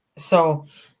so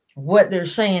what they're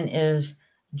saying is,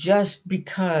 just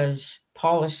because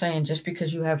Paul is saying, just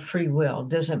because you have free will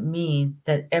doesn't mean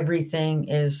that everything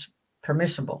is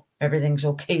permissible. Everything's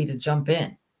okay to jump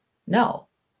in. No,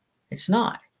 it's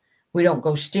not. We don't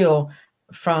go steal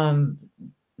from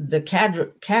the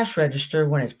cash register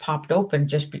when it's popped open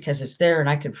just because it's there and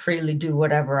I can freely do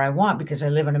whatever I want because I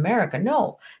live in America.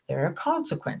 No, there are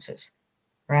consequences,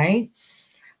 right?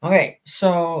 Okay,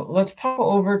 so let's pop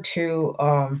over to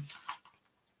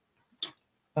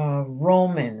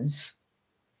Romans.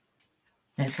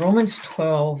 And it's Romans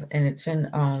 12, and it's in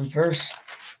verse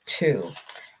 2.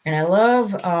 And I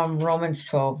love Romans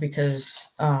 12 because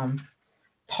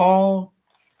Paul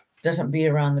doesn't beat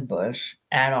around the bush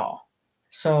at all.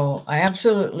 So I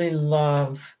absolutely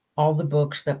love all the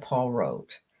books that Paul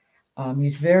wrote.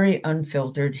 He's very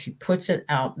unfiltered. He puts it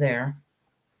out there,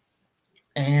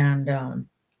 and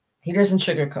he doesn't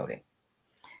sugarcoat it.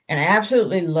 And I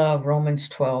absolutely love Romans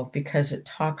 12 because it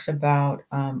talks about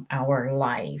our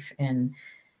life and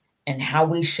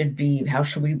how should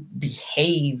we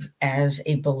behave as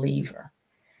a believer.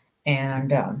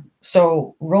 And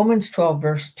so Romans 12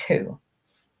 verse 2,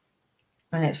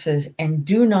 and it says, and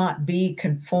do not be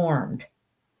conformed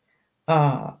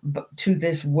to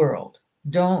this world.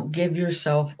 Don't give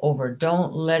yourself over.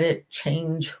 Don't let it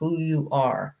change who you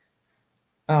are.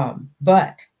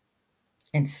 But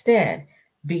instead,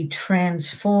 be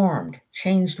transformed,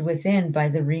 changed within by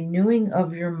the renewing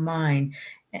of your mind,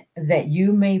 that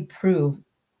you may prove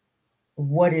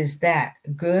what is that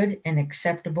good and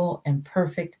acceptable and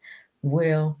perfect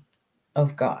will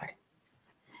of God.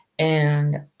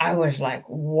 And I was like,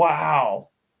 wow.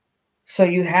 So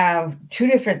you have two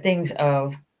different things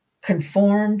of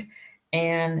conformed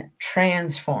and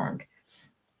transformed.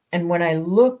 And when I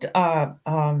looked up,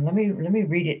 let me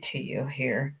read it to you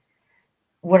here.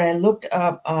 When I looked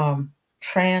up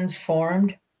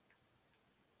transformed,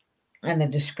 and the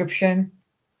description.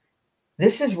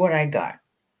 This is what I got.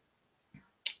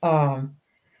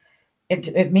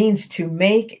 It means to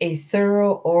make a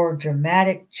thorough or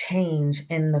dramatic change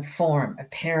in the form,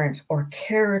 appearance, or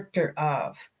character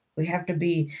of. We have to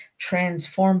be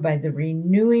transformed by the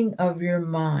renewing of your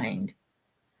mind,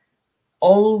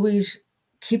 always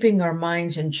keeping our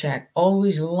minds in check,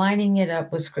 always lining it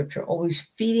up with Scripture, always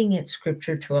feeding it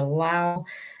Scripture to allow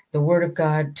the Word of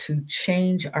God to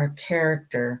change our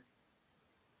character.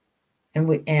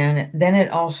 And then it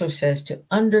also says to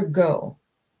undergo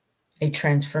a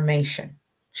transformation,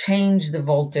 change the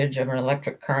voltage of an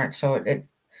electric current. So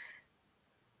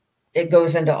it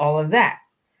goes into all of that.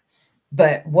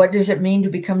 But what does it mean to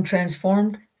become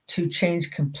transformed? To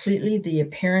change completely the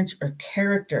appearance or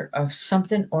character of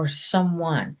something or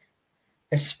someone,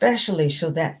 especially so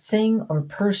that thing or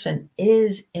person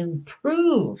is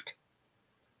improved.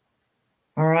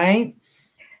 All right.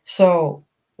 So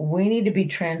we need to be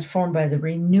transformed by the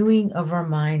renewing of our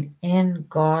mind in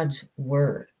God's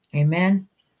word. Amen.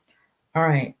 All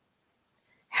right.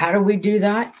 How do we do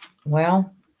that?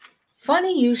 Well,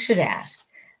 funny you should ask.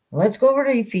 Let's go over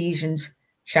to Ephesians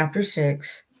chapter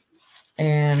 6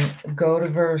 and go to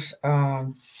verse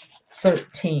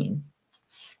 13.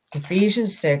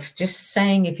 Ephesians 6, just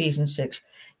saying Ephesians 6.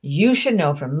 You should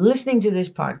know from listening to this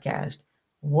podcast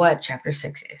what chapter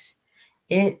 6 is.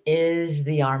 It is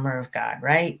the armor of God,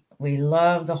 right? We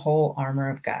love the whole armor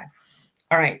of God.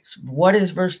 All right, so what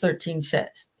does verse 13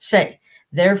 say?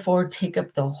 Therefore, take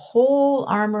up the whole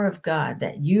armor of God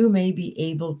that you may be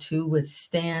able to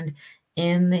withstand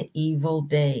in the evil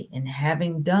day, and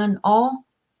having done all,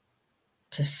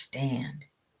 to stand.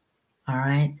 All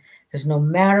right, because no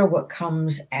matter what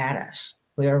comes at us,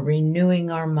 we are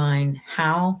renewing our mind.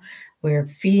 How? We're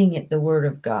feeding it the word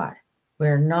of God.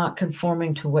 We're not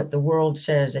conforming to what the world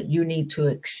says that you need to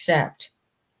accept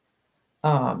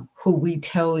who we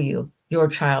tell you your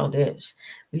child is.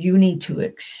 You need to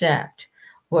accept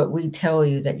what we tell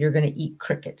you that you're going to eat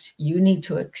crickets. You need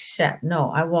to accept. No,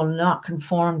 I will not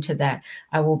conform to that.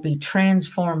 I will be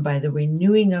transformed by the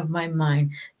renewing of my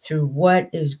mind through what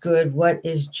is good, what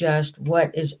is just,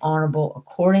 what is honorable,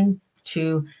 according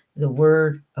to the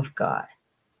word of God.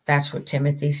 That's what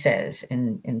Timothy says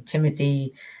in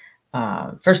Timothy,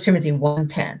 1 Timothy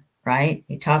 1:10, right?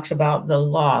 He talks about the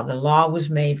law. The law was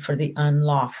made for the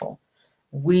unlawful.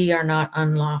 We are not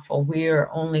unlawful. We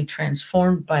are only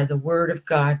transformed by the word of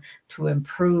God to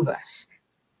improve us.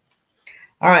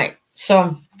 All right.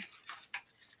 So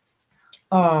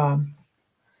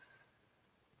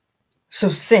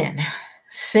sin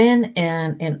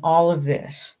and in all of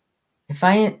this, if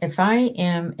I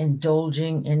am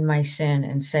indulging in my sin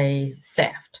and say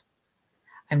theft,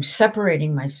 I'm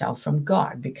separating myself from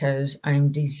God because I'm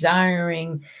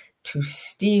desiring to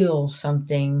steal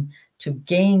something, to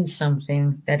gain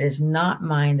something that is not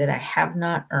mine, that I have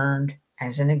not earned,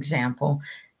 as an example.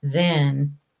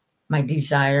 Then my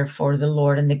desire for the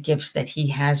Lord and the gifts that He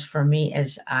has for me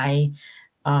as I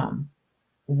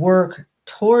work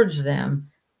towards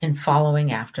them in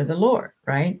following after the Lord,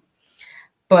 right?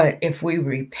 But if we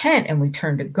repent and we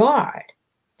turn to God,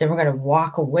 then we're going to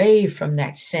walk away from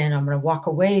that sin. I'm going to walk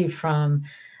away from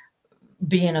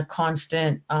being a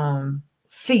constant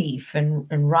thief and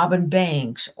robbing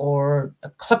banks or a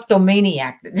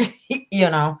kleptomaniac.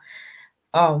 We're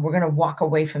going to walk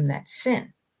away from that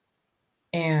sin.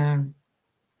 And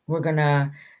we're going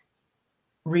to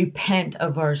repent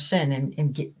of our sin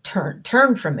and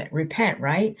turn from it, repent,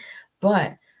 right?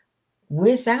 But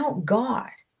without God,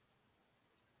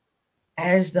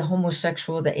 as the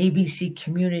homosexual, the ABC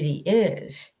community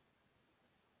is,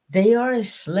 they are a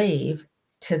slave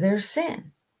to their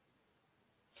sin.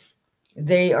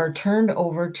 They are turned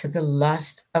over to the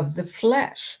lust of the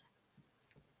flesh.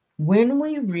 When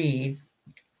we read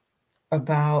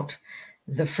about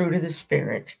the fruit of the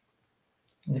Spirit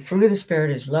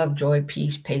is love, joy,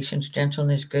 peace, patience,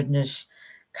 gentleness, goodness,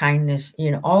 kindness,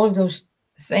 all of those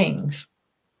things.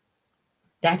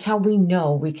 That's how we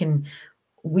know we can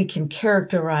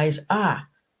characterize,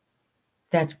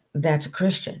 that's a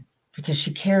Christian, because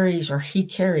she carries or he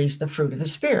carries the fruit of the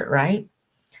Spirit, right?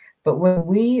 But when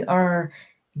we are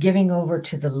giving over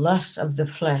to the lusts of the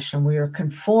flesh and we are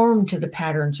conformed to the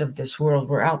patterns of this world,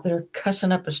 we're out there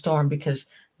cussing up a storm because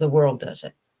the world does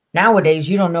it. Nowadays,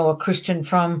 you don't know a Christian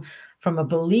from a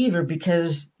believer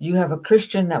because you have a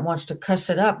Christian that wants to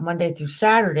cuss it up Monday through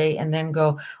Saturday and then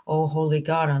go, oh, holy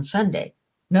God, on Sunday.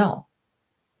 No,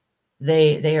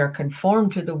 they are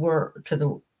conformed to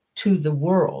the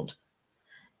world,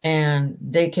 and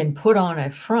they can put on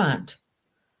a front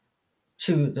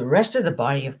to the rest of the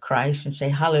body of Christ and say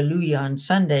hallelujah on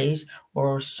Sundays,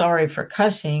 or sorry for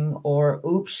cussing, or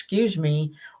oops, excuse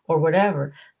me, or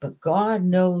whatever. But God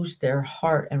knows their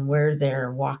heart and where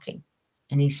they're walking.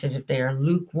 And he says if they are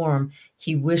lukewarm,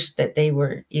 he wished that they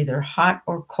were either hot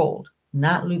or cold,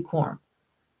 not lukewarm,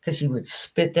 because he would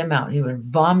spit them out. He would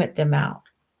vomit them out.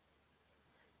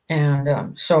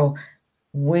 And so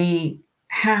we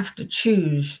have to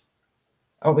choose,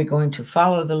 are we going to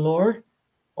follow the Lord,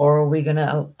 or are we going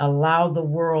to allow the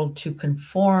world to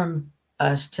conform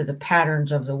us to the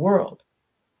patterns of the world?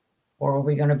 Or are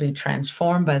we going to be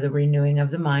transformed by the renewing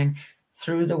of the mind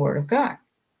through the Word of God?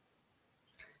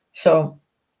 So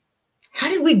how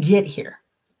did we get here?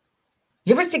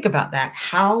 You ever think about that?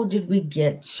 How did we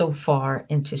get so far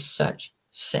into such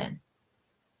sin?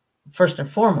 First and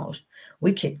foremost,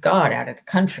 we kicked God out of the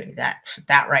country.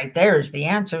 That right there is the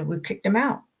answer. We kicked him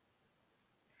out.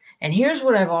 And here's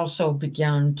what I've also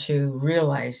begun to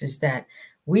realize is that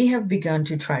we have begun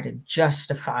to try to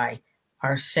justify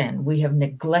our sin. We have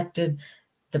neglected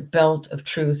the belt of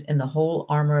truth and the whole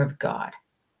armor of God.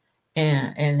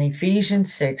 And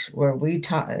Ephesians 6, where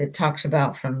it talks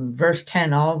about from verse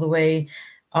 10 all the way,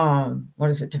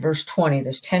 to verse 20,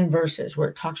 there's 10 verses where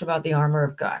it talks about the armor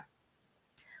of God.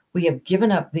 We have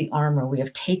given up the armor. We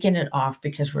have taken it off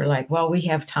because we're like, well, we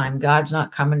have time. God's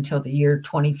not coming until the year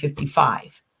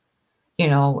 2055.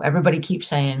 Everybody keeps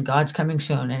saying God's coming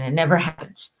soon, and it never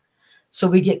happens. So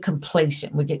we get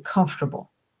complacent, we get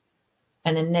comfortable.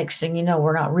 And then next thing you know,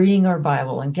 we're not reading our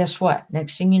Bible. And guess what?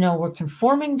 Next thing you know, we're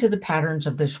conforming to the patterns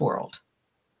of this world,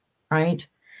 right?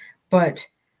 But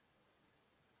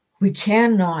we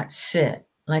cannot sit.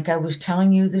 Like I was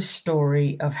telling you the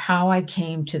story of how I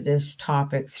came to this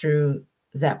topic through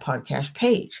that podcast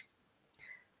page.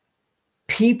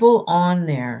 People on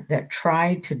there that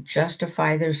try to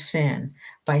justify their sin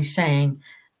by saying,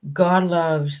 God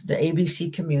loves the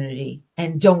ABC community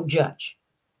and don't judge.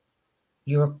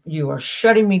 You are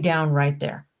shutting me down right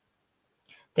there.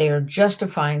 They are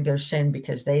justifying their sin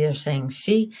because they are saying,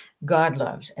 see, God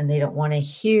loves, and they don't want to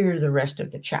hear the rest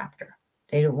of the chapter.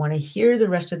 They don't want to hear the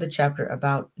rest of the chapter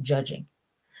about judging.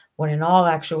 When in all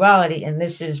actuality, and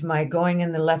this is my going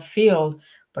in the left field,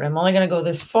 but I'm only going to go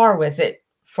this far with it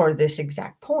for this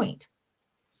exact point,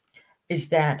 is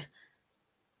that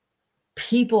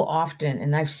people often,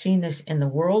 and I've seen this in the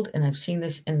world and I've seen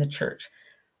this in the church,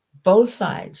 both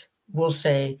sides will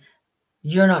say,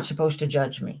 you're not supposed to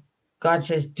judge me. God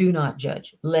says, do not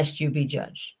judge, lest you be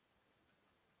judged.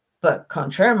 But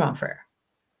contraire, mon frère,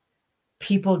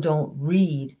 people don't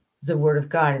read the Word of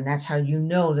God. And that's how you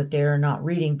know that they are not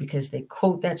reading, because they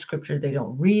quote that scripture. They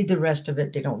don't read the rest of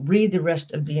it. They don't read the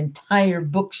rest of the entire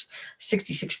books,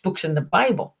 66 books in the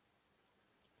Bible.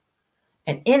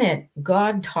 And in it,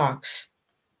 God talks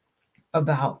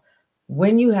about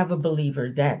when you have a believer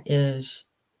that is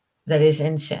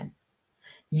in sin,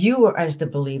 you are, as the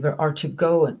believer, are to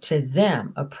go to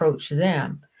them, approach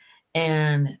them,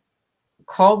 and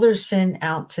call their sin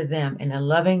out to them in a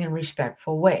loving and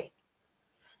respectful way.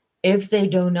 If they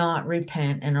do not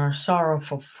repent and are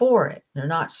sorrowful for it, they're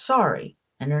not sorry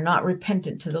and they're not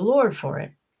repentant to the Lord for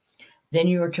it, then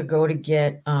you are to go to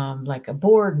get like a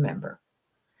board member,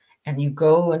 and you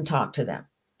go and talk to them.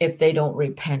 If they don't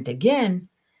repent again,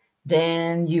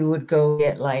 then you would go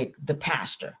get like the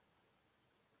pastor,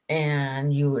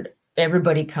 and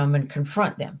everybody come and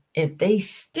confront them. If they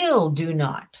still do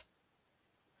not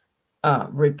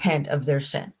repent of their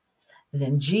sin,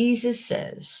 then Jesus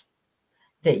says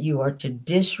that you are to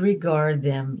disregard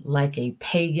them like a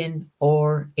pagan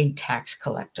or a tax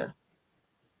collector.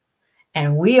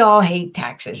 And we all hate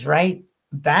taxes, right?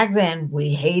 Back then,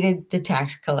 we hated the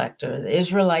tax collector. The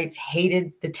Israelites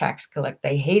hated the tax collector.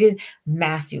 They hated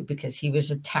Matthew because he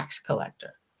was a tax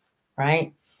collector,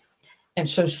 right? And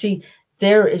so, see,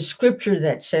 there is scripture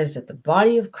that says that the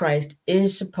body of Christ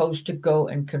is supposed to go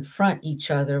and confront each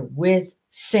other with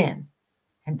sin.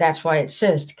 And that's why it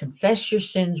says to confess your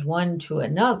sins one to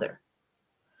another.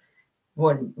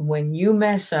 When you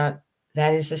mess up,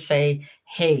 that is to say,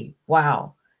 hey,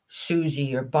 wow,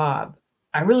 Susie or Bob,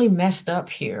 I really messed up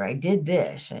here. I did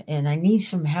this and I need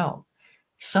some help.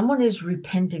 Someone is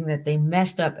repenting that they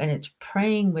messed up, and it's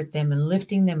praying with them and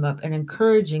lifting them up and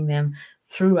encouraging them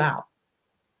throughout.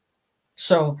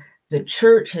 So the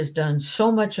church has done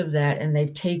so much of that, and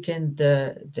they've taken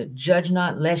the judge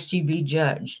not lest you be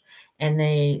judged, and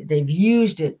they've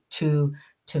used it to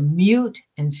mute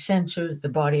and censor the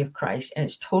body of Christ, and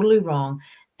it's totally wrong.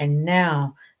 And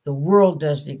now the world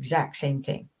does the exact same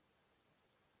thing.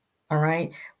 All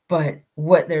right. But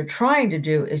what they're trying to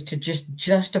do is to just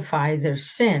justify their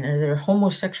sin or their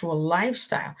homosexual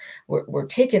lifestyle. We're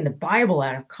taking the Bible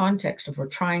out of context if we're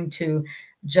trying to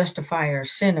justify our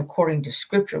sin according to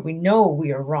Scripture. We know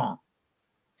we are wrong,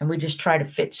 and we just try to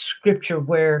fit Scripture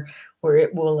where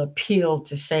it will appeal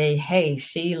to say, "Hey,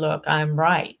 see, look, I'm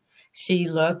right. See,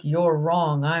 look, you're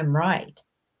wrong. I'm right."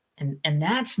 And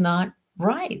that's not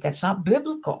right. That's not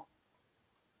biblical.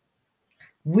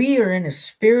 We are in a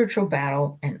spiritual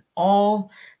battle, and all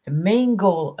the main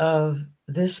goal of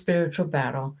this spiritual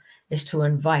battle is to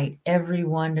invite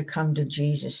everyone to come to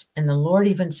Jesus. And the Lord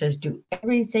even says, do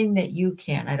everything that you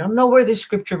can. I don't know where the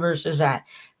scripture verse is at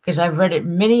because I've read it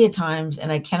many a times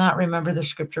and I cannot remember the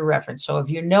scripture reference. So if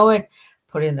you know it,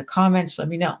 put it in the comments, let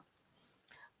me know.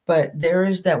 But there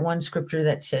is that one scripture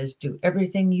that says, do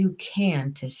everything you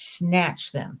can to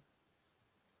snatch them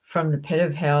from the pit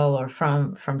of hell or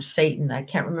from Satan. I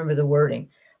can't remember the wording,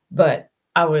 but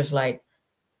I was like,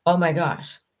 oh my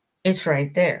gosh, it's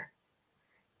right there.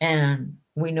 And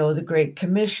we know the Great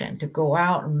Commission to go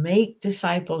out and make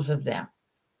disciples of them.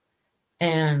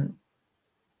 And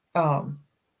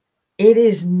it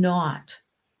is not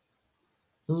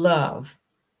love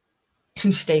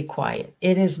to stay quiet.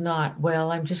 It is not,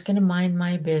 well, I'm just going to mind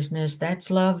my business.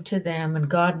 That's love to them and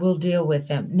God will deal with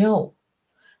them. No.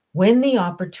 When the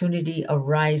opportunity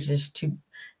arises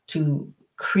to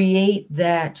create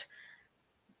that,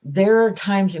 there are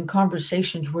times in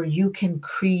conversations where you can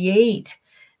create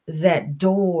that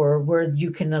door where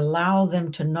you can allow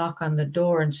them to knock on the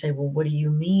door and say, well, what do you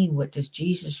mean? What does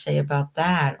Jesus say about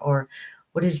that? Or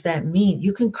what does that mean?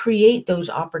 You can create those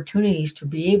opportunities to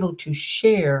be able to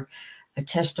share a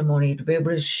testimony, to be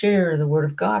able to share the word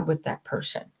of God with that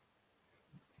person.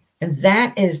 And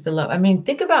that is the love. I mean,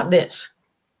 think about this.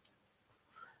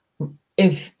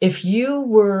 If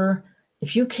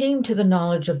you came to the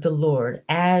knowledge of the Lord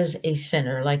as a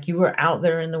sinner, like you were out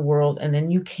there in the world, and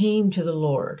then you came to the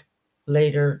Lord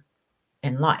later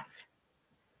in life,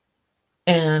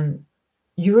 and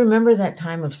you remember that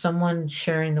time of someone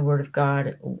sharing the word of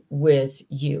God with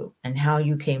you and how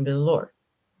you came to the Lord.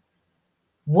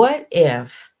 What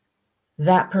if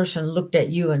that person looked at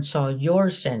you and saw your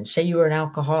sin? Say you were an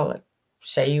alcoholic,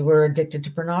 say you were addicted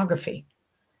to pornography,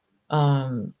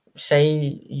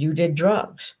 say you did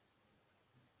drugs,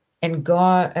 and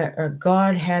God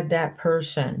had that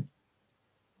person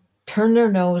turn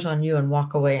their nose on you and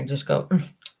walk away and just go,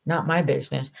 not my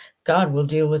business. God will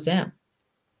deal with them.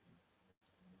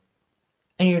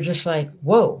 And you're just like,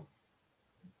 whoa,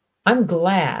 I'm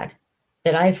glad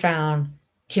that I found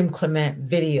Kim Clement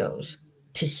videos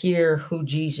to hear who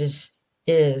Jesus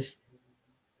is,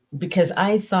 because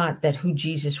I thought that who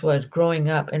Jesus was growing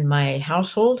up in my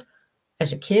household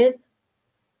as a kid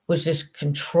was this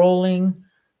controlling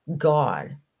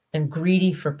God and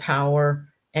greedy for power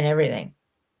and everything.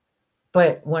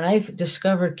 But when I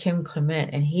discovered Kim Clement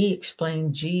and he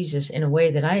explained Jesus in a way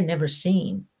that I had never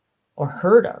seen or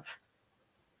heard of,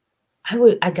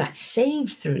 I got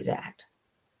saved through that.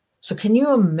 So can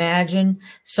you imagine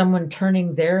someone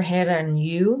turning their head on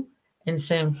you and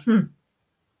saying,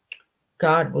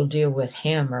 God will deal with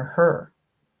him or her?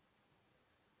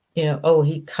 You know, oh,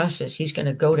 he cusses, he's going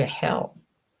to go to hell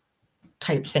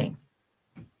type thing.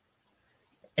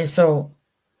 And so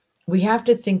we have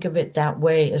to think of it that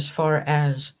way, as far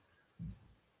as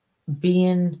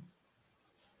being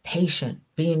patient,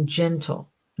 being gentle,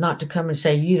 not to come and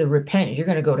say, you either repent, you're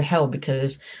going to go to hell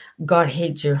because God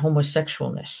hates your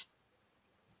homosexualness.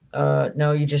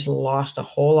 No, you just lost a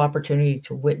whole opportunity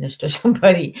to witness to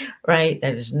somebody, right?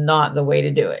 That is not the way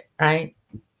to do it, right?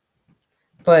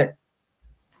 But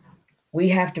we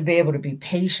have to be able to be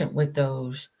patient with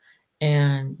those,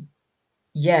 and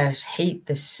yes, hate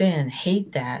the sin,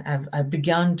 hate that. I've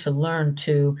begun to learn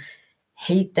to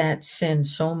hate that sin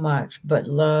so much, but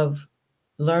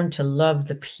learn to love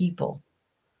the people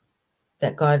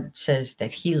that God says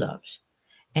that he loves.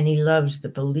 And he loves the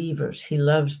believers. He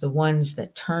loves the ones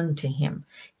that turn to him.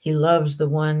 He loves the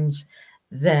ones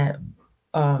that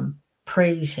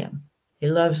praise him. He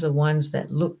loves the ones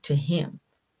that look to him.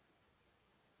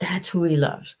 That's who he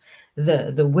loves.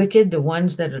 The wicked, the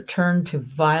ones that are turned to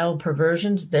vile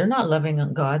perversions, they're not loving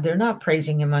on God. They're not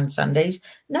praising him on Sundays.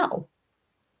 No.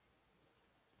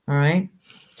 All right.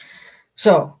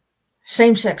 So,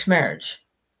 same-sex marriage.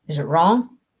 Is it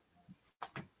wrong?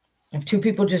 If two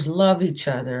people just love each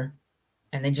other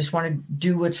and they just want to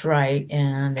do what's right,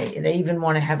 and they even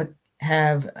want to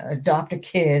have adopt a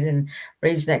kid and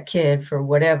raise that kid for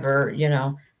whatever,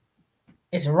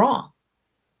 is wrong.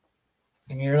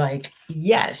 And you're like,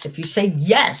 yes, if you say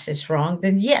yes, it's wrong,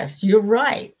 then yes, you're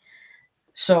right.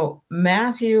 So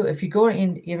Matthew, if you go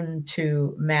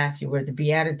into Matthew where the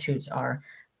Beatitudes are,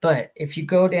 but if you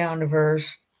go down to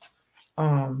verse,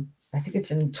 I think it's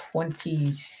in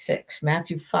 26,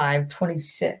 Matthew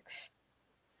 5:26,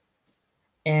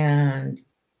 and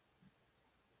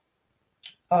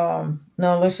no,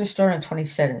 let's just start on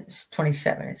 27.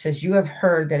 27. It says, "You have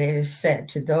heard that it is said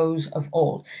to those of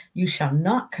old, you shall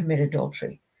not commit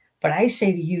adultery. But I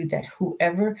say to you that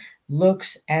whoever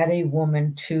looks at a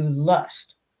woman to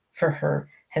lust for her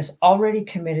has already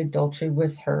committed adultery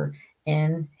with her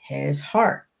in his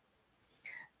heart."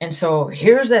 And so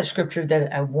here's that scripture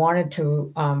that I wanted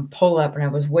to pull up, and I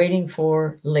was waiting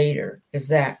for later. Is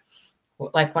that,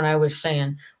 like when I was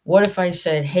saying, what if I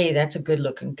said, "Hey, that's a good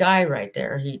looking guy right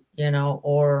there,"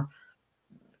 or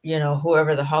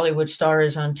whoever the Hollywood star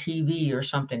is on TV or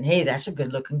something, "Hey, that's a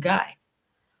good looking guy."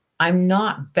 I'm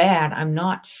not bad. I'm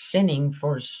not sinning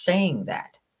for saying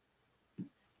that.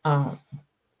 Um,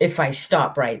 if I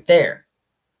stop right there,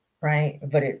 right?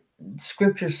 But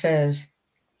scripture says,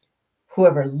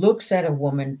 whoever looks at a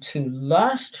woman to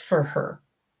lust for her.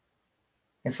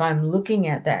 If I'm looking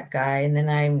at that guy and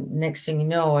then next thing you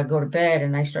know, I go to bed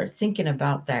and I start thinking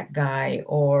about that guy,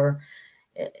 or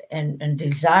and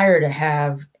desire to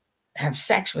have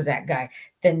sex with that guy,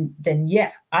 then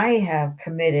yeah, I have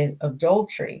committed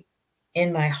adultery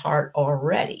in my heart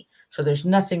already. So there's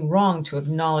nothing wrong to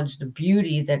acknowledge the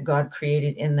beauty that God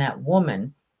created in that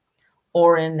woman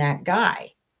or in that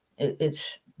guy.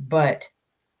 But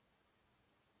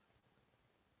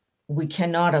we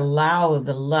cannot allow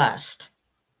the lust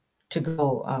to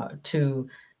go to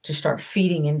start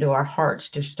feeding into our hearts,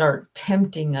 to start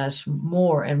tempting us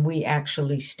more, and we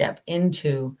actually step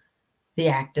into the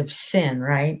act of sin,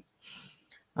 right?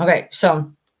 Okay,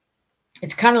 so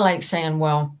it's kind of like saying,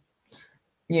 well,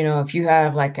 if you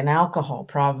have like an alcohol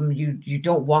problem, you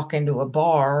don't walk into a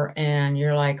bar and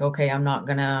you're like, okay, I'm not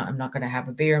gonna have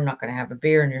a beer, I'm not gonna have a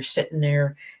beer, and you're sitting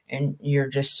there and you're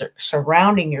just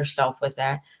surrounding yourself with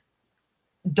that.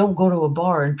 Don't go to a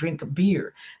bar and drink a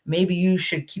beer. Maybe you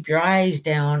should keep your eyes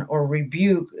down or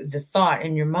rebuke the thought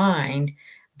in your mind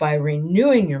by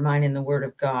renewing your mind in the Word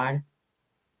of God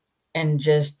and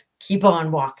just keep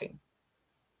on walking.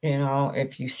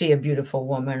 If you see a beautiful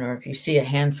woman or if you see a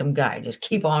handsome guy, just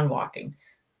keep on walking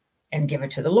and give it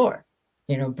to the Lord.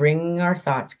 Bringing our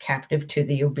thoughts captive to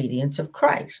the obedience of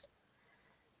Christ.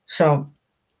 So,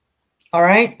 all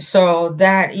right. So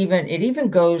it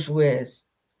even goes with,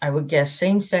 I would guess,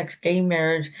 same-sex gay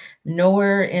marriage.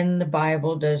 Nowhere in the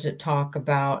Bible does it talk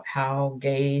about how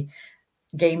gay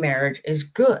marriage is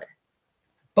good.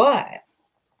 But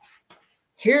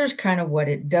here's kind of what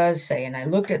it does say. And I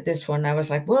looked at this one, and I was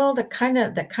like, well, that kind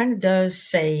of does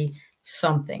say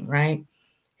something, right?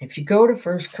 If you go to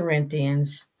First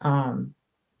Corinthians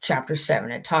chapter 7,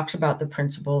 it talks about the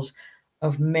principles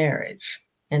of marriage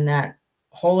in that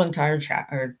whole entire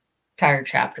chapter,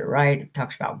 right? It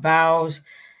talks about vows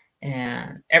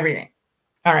and everything.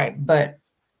 All right, but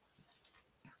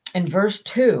in verse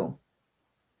 2,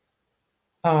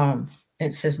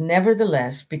 it says,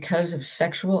 "Nevertheless, because of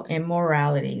sexual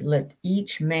immorality, let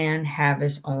each man have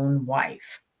his own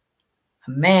wife."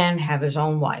 A man have his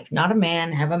own wife. Not a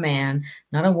man have a man,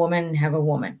 not a woman have a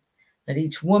woman. Let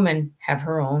each woman have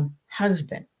her own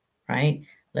husband, right?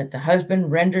 Let the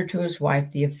husband render to his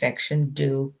wife the affection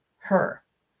due her.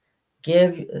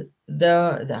 Give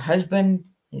the husband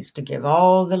needs to give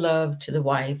all the love to the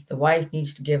wife. The wife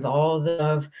needs to give all the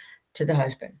love to the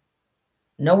husband.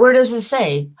 Nowhere does it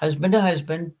say husband to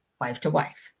husband, wife to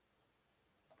wife.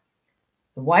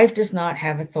 The wife does not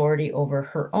have authority over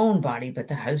her own body, but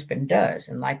the husband does.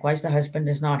 And likewise, the husband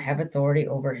does not have authority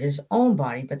over his own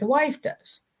body, but the wife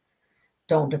does.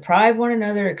 Don't deprive one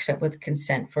another except with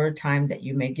consent for a time, that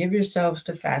you may give yourselves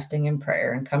to fasting and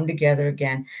prayer and come together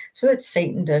again, so that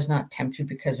Satan does not tempt you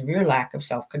because of your lack of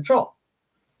self-control.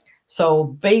 So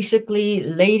basically,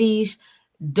 ladies,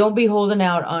 don't be holding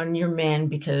out on your men,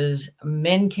 because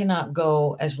men cannot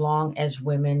go as long as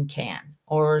women can.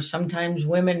 Or sometimes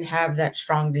women have that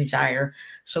strong desire.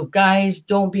 So guys,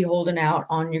 don't be holding out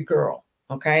on your girl,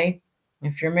 okay?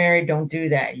 If you're married, don't do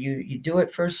that. You do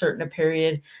it for a certain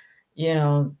period,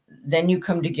 then you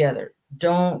come together.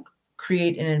 Don't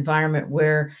create an environment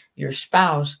where your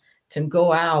spouse can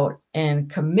go out and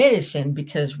commit a sin,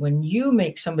 because when you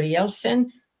make somebody else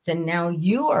sin, then now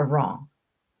you are wrong.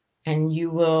 And you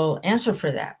will answer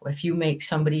for that if you make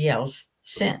somebody else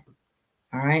sin.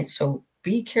 All right. So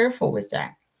be careful with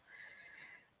that.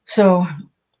 So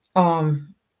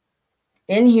um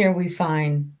in here we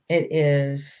find it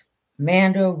is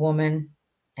man to a woman,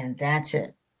 and that's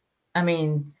it. I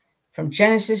mean, From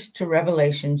Genesis to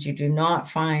Revelations, you do not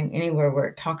find anywhere where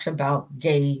it talks about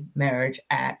gay marriage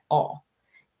at all.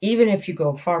 Even if you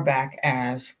go far back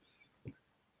as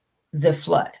the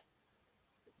flood,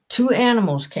 two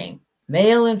animals came,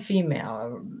 male and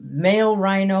female, male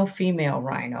rhino,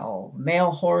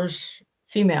 male horse,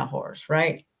 female horse,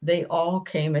 right? They all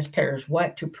came as pairs.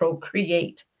 What? To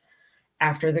procreate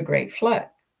after the great flood.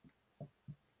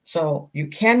 So you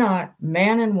cannot,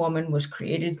 man and woman was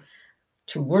created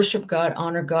to worship God,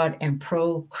 honor God, and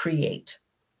procreate.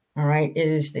 All right. It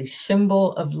is the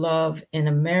symbol of love in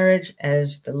a marriage,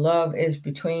 as the love is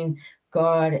between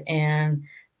God and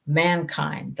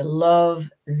mankind. The love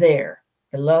there,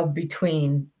 the love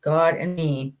between God and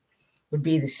me would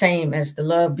be the same as the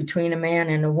love between a man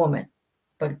and a woman,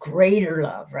 but greater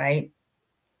love, right?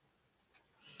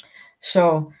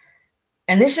 So,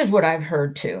 and this is what I've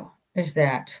heard too, is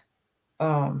that,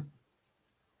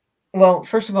 well,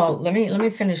 first of all, let me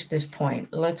finish this point.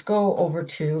 Let's go over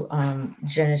to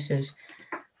Genesis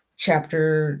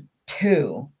chapter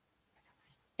 2,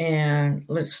 and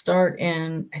let's start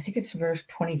in, I think it's verse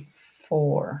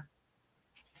 24.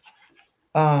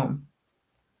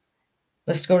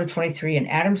 Let's go to 23. And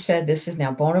Adam said, "This is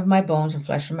now bone of my bones and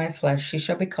flesh of my flesh. She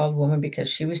shall be called woman because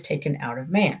she was taken out of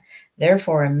man.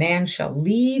 Therefore, a man shall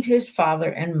leave his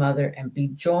father and mother and be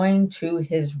joined to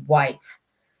his wife,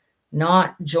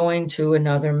 not joined to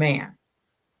another man.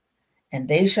 And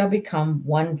they shall become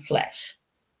one flesh.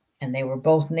 And they were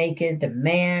both naked, the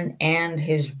man and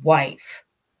his wife,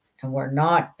 and were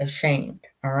not ashamed."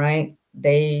 All right.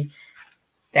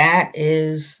 That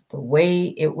is the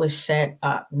way it was set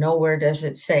up. Nowhere does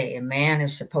it say a man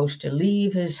is supposed to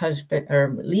leave his husband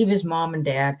or leave his mom and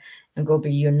dad and go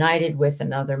be united with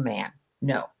another man.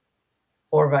 No.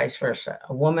 Or vice versa.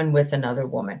 A woman with another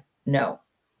woman. No.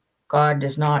 God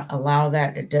does not allow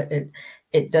that.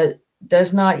 It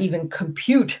does not even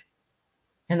compute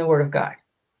in the Word of God.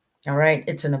 All right.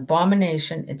 It's an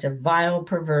abomination. It's a vile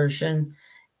perversion,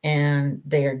 and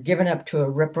they are given up to a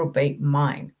reprobate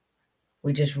mind.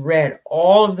 We just read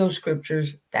all of those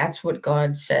scriptures. That's what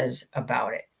God says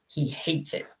about it. He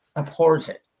hates it, abhors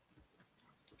it.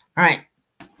 All right.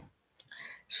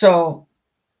 So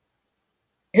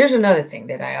here's another thing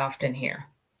that I often hear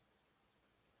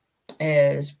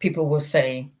is people will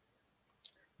say,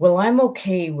 well, I'm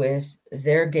okay with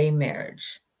their gay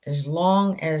marriage as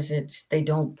long as they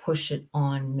don't push it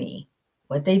on me.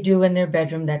 What they do in their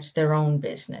bedroom, that's their own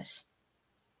business.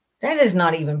 That is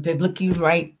not even biblically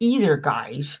right either,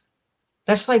 guys.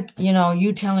 That's like,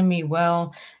 you telling me,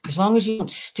 well, as long as you don't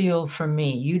steal from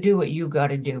me, you do what you got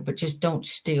to do, but just don't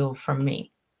steal from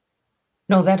me.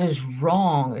 No, that is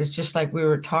wrong. It's just like we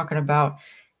were talking about.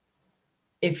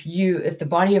 If the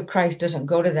body of Christ doesn't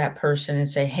go to that person and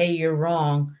say, hey, you're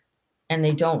wrong, and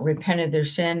they don't repent of their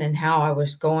sin, and how I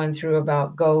was going through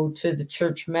about go to the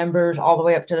church members all the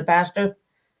way up to the pastor,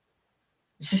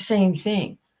 it's the same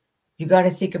thing. You got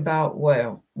to think about,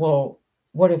 well,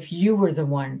 what if you were the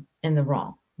one in the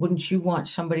wrong? Wouldn't you want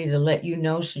somebody to let you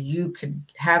know so you could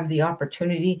have the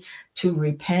opportunity to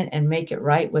repent and make it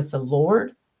right with the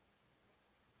Lord?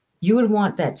 You would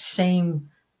want that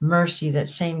same mercy, that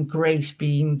same grace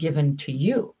being given to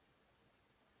you.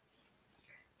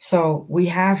 So we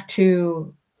have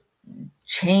to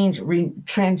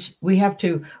we have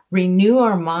to renew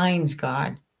our minds,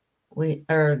 guys, we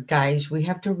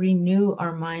have to renew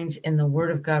our minds in the Word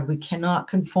of God. We cannot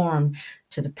conform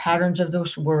to the patterns of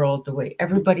this world, the way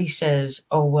everybody says,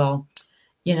 oh, well,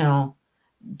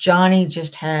 Johnny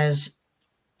just has,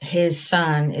 his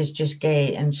son is just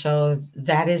gay, and so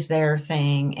that is their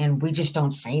thing, and we just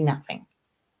don't say nothing.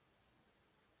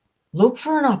 Look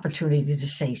for an opportunity to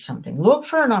say something. Look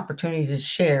for an opportunity to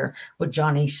share with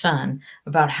Johnny's son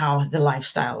about how the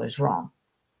lifestyle is wrong.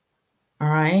 All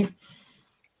right?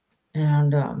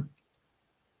 And,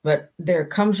 but there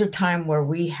comes a time where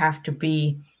we have to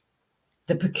be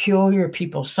the peculiar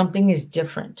people. Something is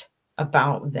different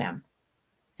about them.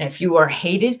 And if you are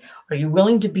hated, are you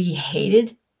willing to be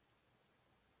hated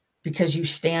because you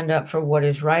stand up for what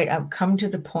is right? I've come to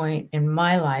the point in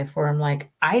my life where I'm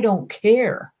like, I don't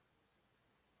care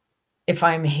if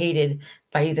I'm hated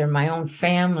by either my own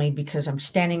family because I'm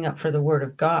standing up for the Word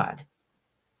of God.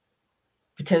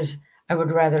 Because I would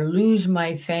rather lose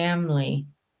my family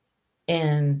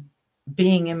in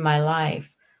being in my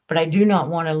life, but I do not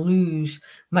want to lose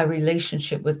my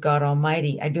relationship with God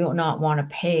Almighty. I do not want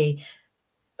to pay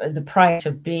the price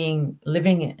of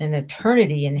living in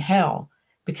eternity in hell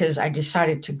because I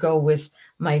decided to go with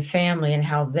my family and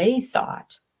how they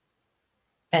thought,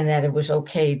 and that it was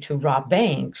okay to rob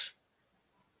banks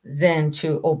than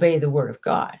to obey the Word of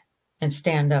God and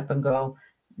stand up and go,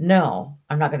 no,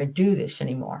 I'm not going to do this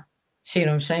anymore. See what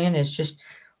I'm saying? It's just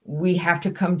we have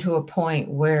to come to a point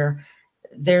where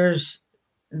there's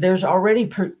there's already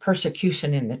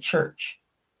persecution in the church.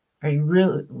 Are you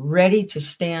really ready to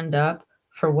stand up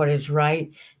for what is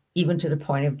right, even to the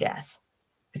point of death?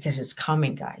 Because it's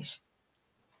coming, guys.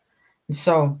 And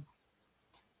so,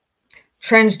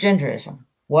 transgenderism,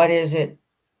 what is it?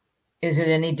 Is it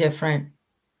any different?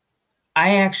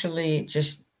 I actually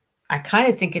just, I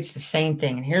kind of think it's the same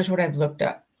thing. And here's what I've looked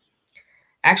up.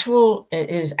 It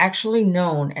is actually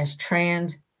known as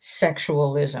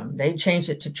transsexualism. They changed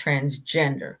it to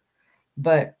transgender,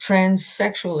 but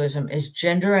transsexualism is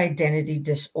gender identity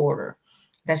disorder.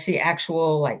 That's the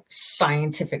actual like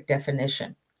scientific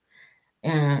definition.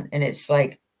 And it's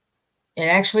like it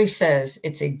actually says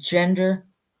it's a gender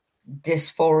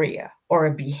dysphoria or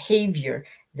a behavior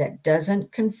that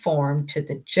doesn't conform to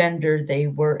the gender they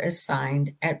were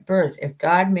assigned at birth. If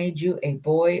God made you a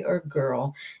boy or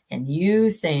girl and you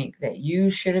think that you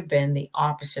should have been the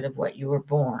opposite of what you were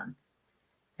born,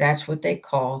 that's what they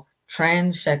call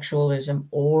transsexualism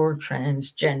or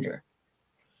transgender.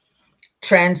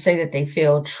 Trans say that they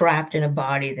feel trapped in a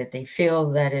body that they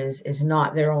feel that is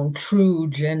not their own true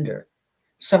gender.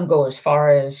 Some go as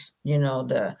far as,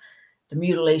 the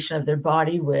mutilation of their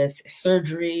body with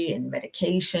surgery and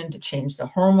medication to change the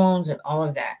hormones and all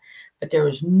of that. But there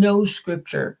is no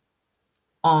scripture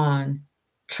on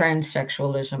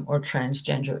transsexualism or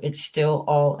transgender. It's still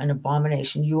all an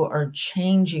abomination. You are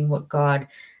changing what God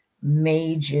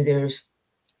made you. There's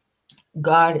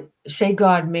God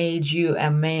made you a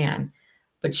man,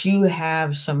 but you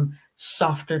have some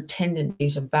softer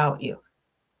tendencies about you.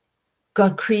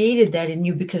 God created that in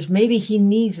you because maybe he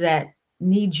needs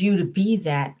you to be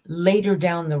that later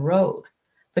down the road.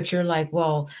 But you're like,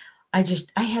 well, I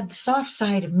have the soft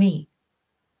side of me.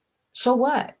 So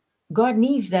what? God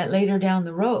needs that later down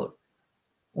the road.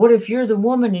 What if you're the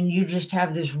woman and you just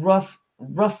have this rough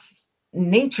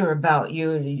nature about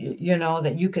you,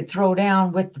 that you could throw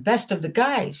down with the best of the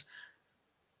guys?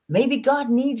 Maybe God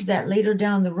needs that later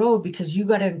down the road because you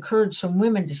got to encourage some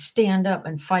women to stand up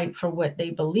and fight for what they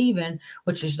believe in,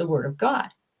 which is the word of God.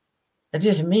 That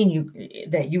doesn't mean you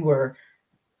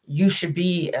should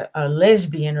be a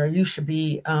lesbian or you should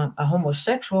be a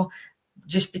homosexual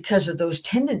just because of those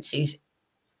tendencies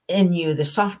in you, the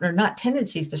softer, not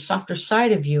tendencies, the softer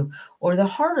side of you or the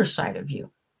harder side of you.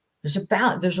 There's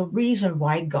a reason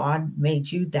why God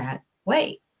made you that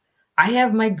way. I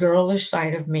have my girlish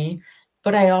side of me,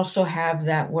 but I also have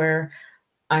that where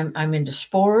I'm into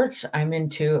sports.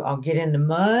 I'll get in the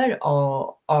mud.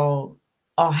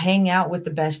 I'll hang out with the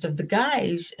best of the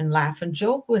guys and laugh and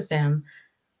joke with them.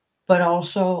 But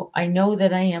also I know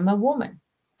that I am a woman.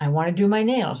 I want to do my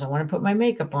nails. I want to put my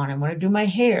makeup on. I want to do my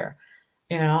hair.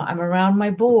 I'm around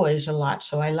my boys a lot,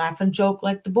 so I laugh and joke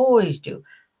like the boys do.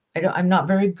 I'm not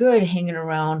very good hanging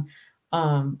around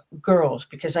girls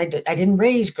because I didn't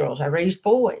raise girls. I raised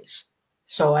boys.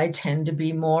 So I tend to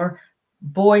be more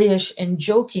boyish and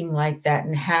joking like that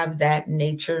and have that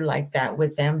nature like that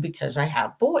with them because I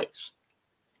have boys.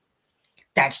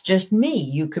 That's just me.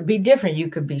 You could be different. You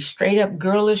could be straight up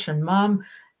girlish and mom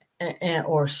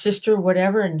or sister,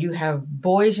 whatever, and you have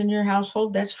boys in your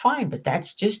household. That's fine, but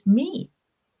that's just me.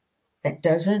 That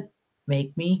doesn't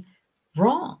make me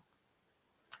wrong.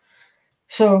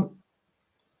 So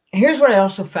here's what I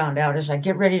also found out as I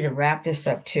get ready to wrap this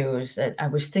up too, is that I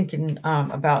was thinking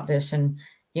about this and,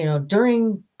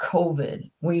 during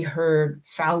COVID, we heard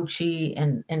Fauci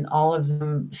and all of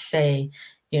them say,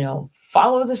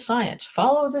 follow the science,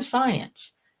 follow the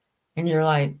science. And you're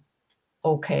like,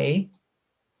 okay,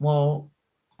 well,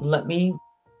 let me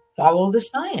follow the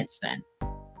science then.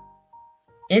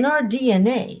 In our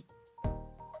DNA,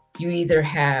 you either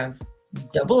have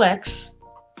double X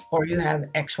or you have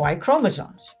XY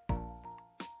chromosomes.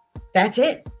 That's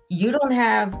it. You don't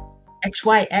have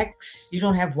XYX, you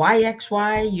don't have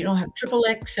YXY, you don't have triple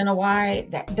X and a Y.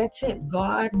 That's it.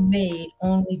 God made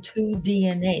only two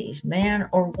DNAs, man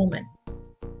or woman.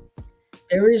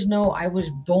 There is no I was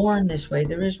born this way.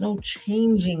 There is no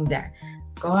changing that.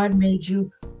 God made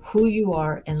you who you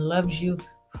are and loves you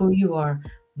who you are,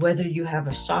 whether you have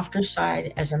a softer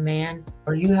side as a man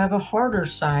or you have a harder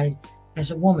side as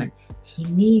a woman. He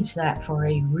needs that for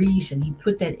a reason. He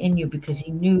put that in you because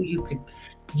he knew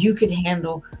you could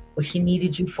handle what he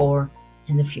needed you for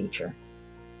in the future.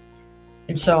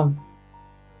 And so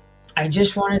I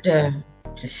just wanted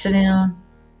to sit down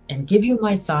and give you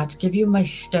my thoughts, give you my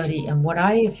study and what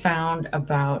I have found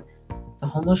about the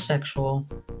homosexual,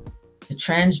 the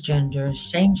transgender,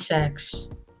 same sex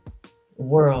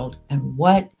world, and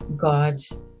what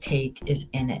God's take is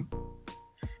in it.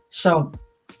 So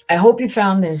I hope you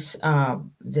found this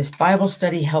Bible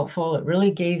study helpful. It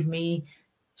really gave me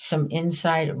some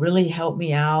insight. It really helped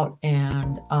me out,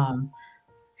 and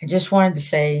I just wanted to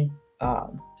say,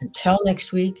 until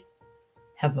next week,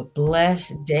 have a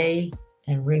blessed day,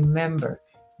 and remember,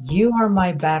 you are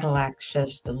my battle axe,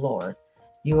 says the Lord.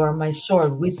 You are my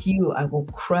sword. With you, I will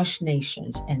crush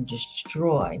nations and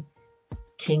destroy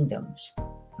kingdoms.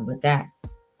 And with that,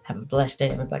 have a blessed day,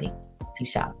 everybody.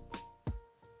 Peace out.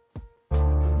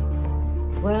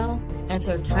 Well, as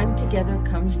our time together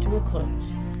comes to a close,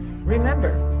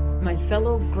 remember, my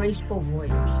fellow graceful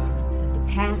warriors, that the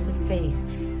path of faith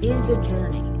is a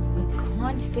journey with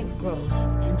constant growth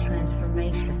and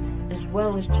transformation, as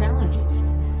well as challenges.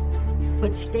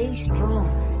 But stay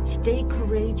strong, stay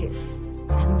courageous,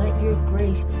 and let your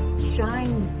grace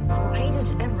shine bright as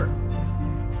ever.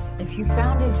 If you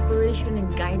found inspiration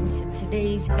and guidance in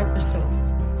today's episode,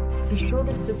 be sure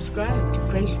to subscribe to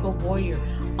Graceful Warrior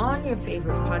on your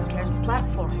favorite podcast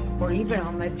platform, or even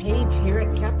on my page here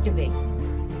at Captivate.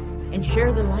 And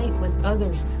share the light with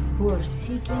others who are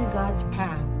seeking God's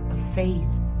path of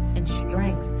faith and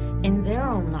strength in their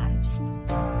own lives.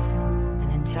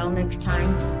 And until next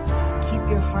time, keep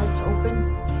your hearts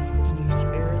open and your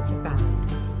spirits abound.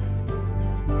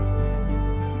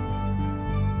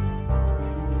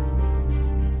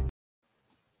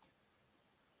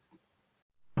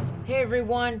 Hey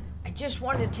everyone, I just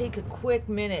wanted to take a quick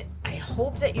minute. I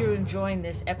hope that you're enjoying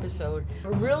this episode. I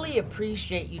really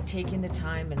appreciate you taking the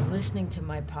time and listening to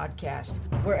my podcast.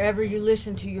 Wherever you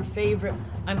listen to your favorite,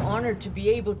 I'm honored to be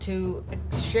able to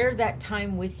share that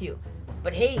time with you.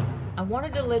 But hey, I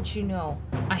wanted to let you know,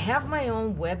 I have my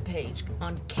own webpage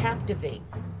on Captivate,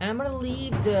 and I'm going to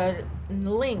leave the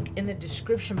link in the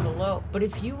description below. But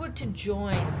if you were to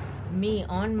join me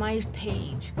on my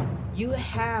page, you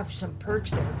have some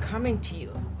perks that are coming to you.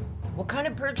 What kind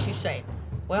of perks, you say?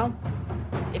 Well,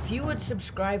 if you would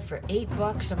subscribe for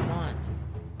 $8 a month,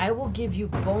 I will give you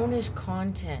bonus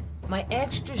content, my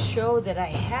extra show that I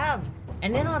have,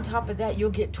 and then on top of that, you'll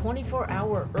get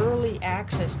 24-hour early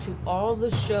access to all the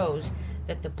shows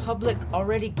that the public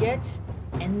already gets.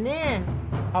 And then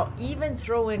I'll even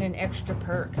throw in an extra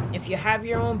perk. If you have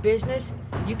your own business,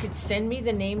 you could send me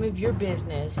the name of your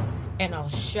business and I'll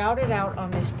shout it out on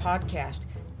this podcast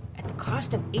at the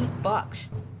cost of $8.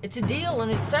 It's a deal in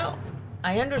itself.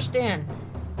 I understand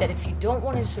that if you don't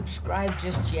want to subscribe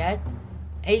just yet,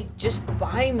 hey, just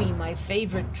buy me my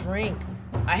favorite drink.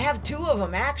 I have two of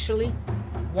them, actually.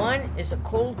 One is a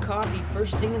cold coffee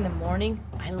first thing in the morning.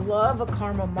 I love a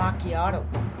caramel macchiato.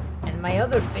 And my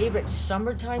other favorite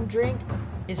summertime drink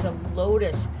is a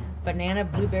Lotus banana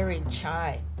blueberry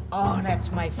chai. Oh,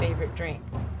 that's my favorite drink.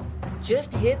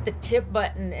 Just hit the tip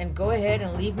button and go ahead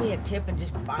and leave me a tip and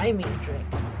just buy me a drink.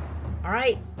 All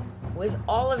right, with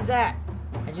all of that,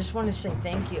 I just want to say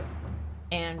thank you.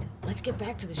 And let's get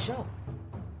back to the show.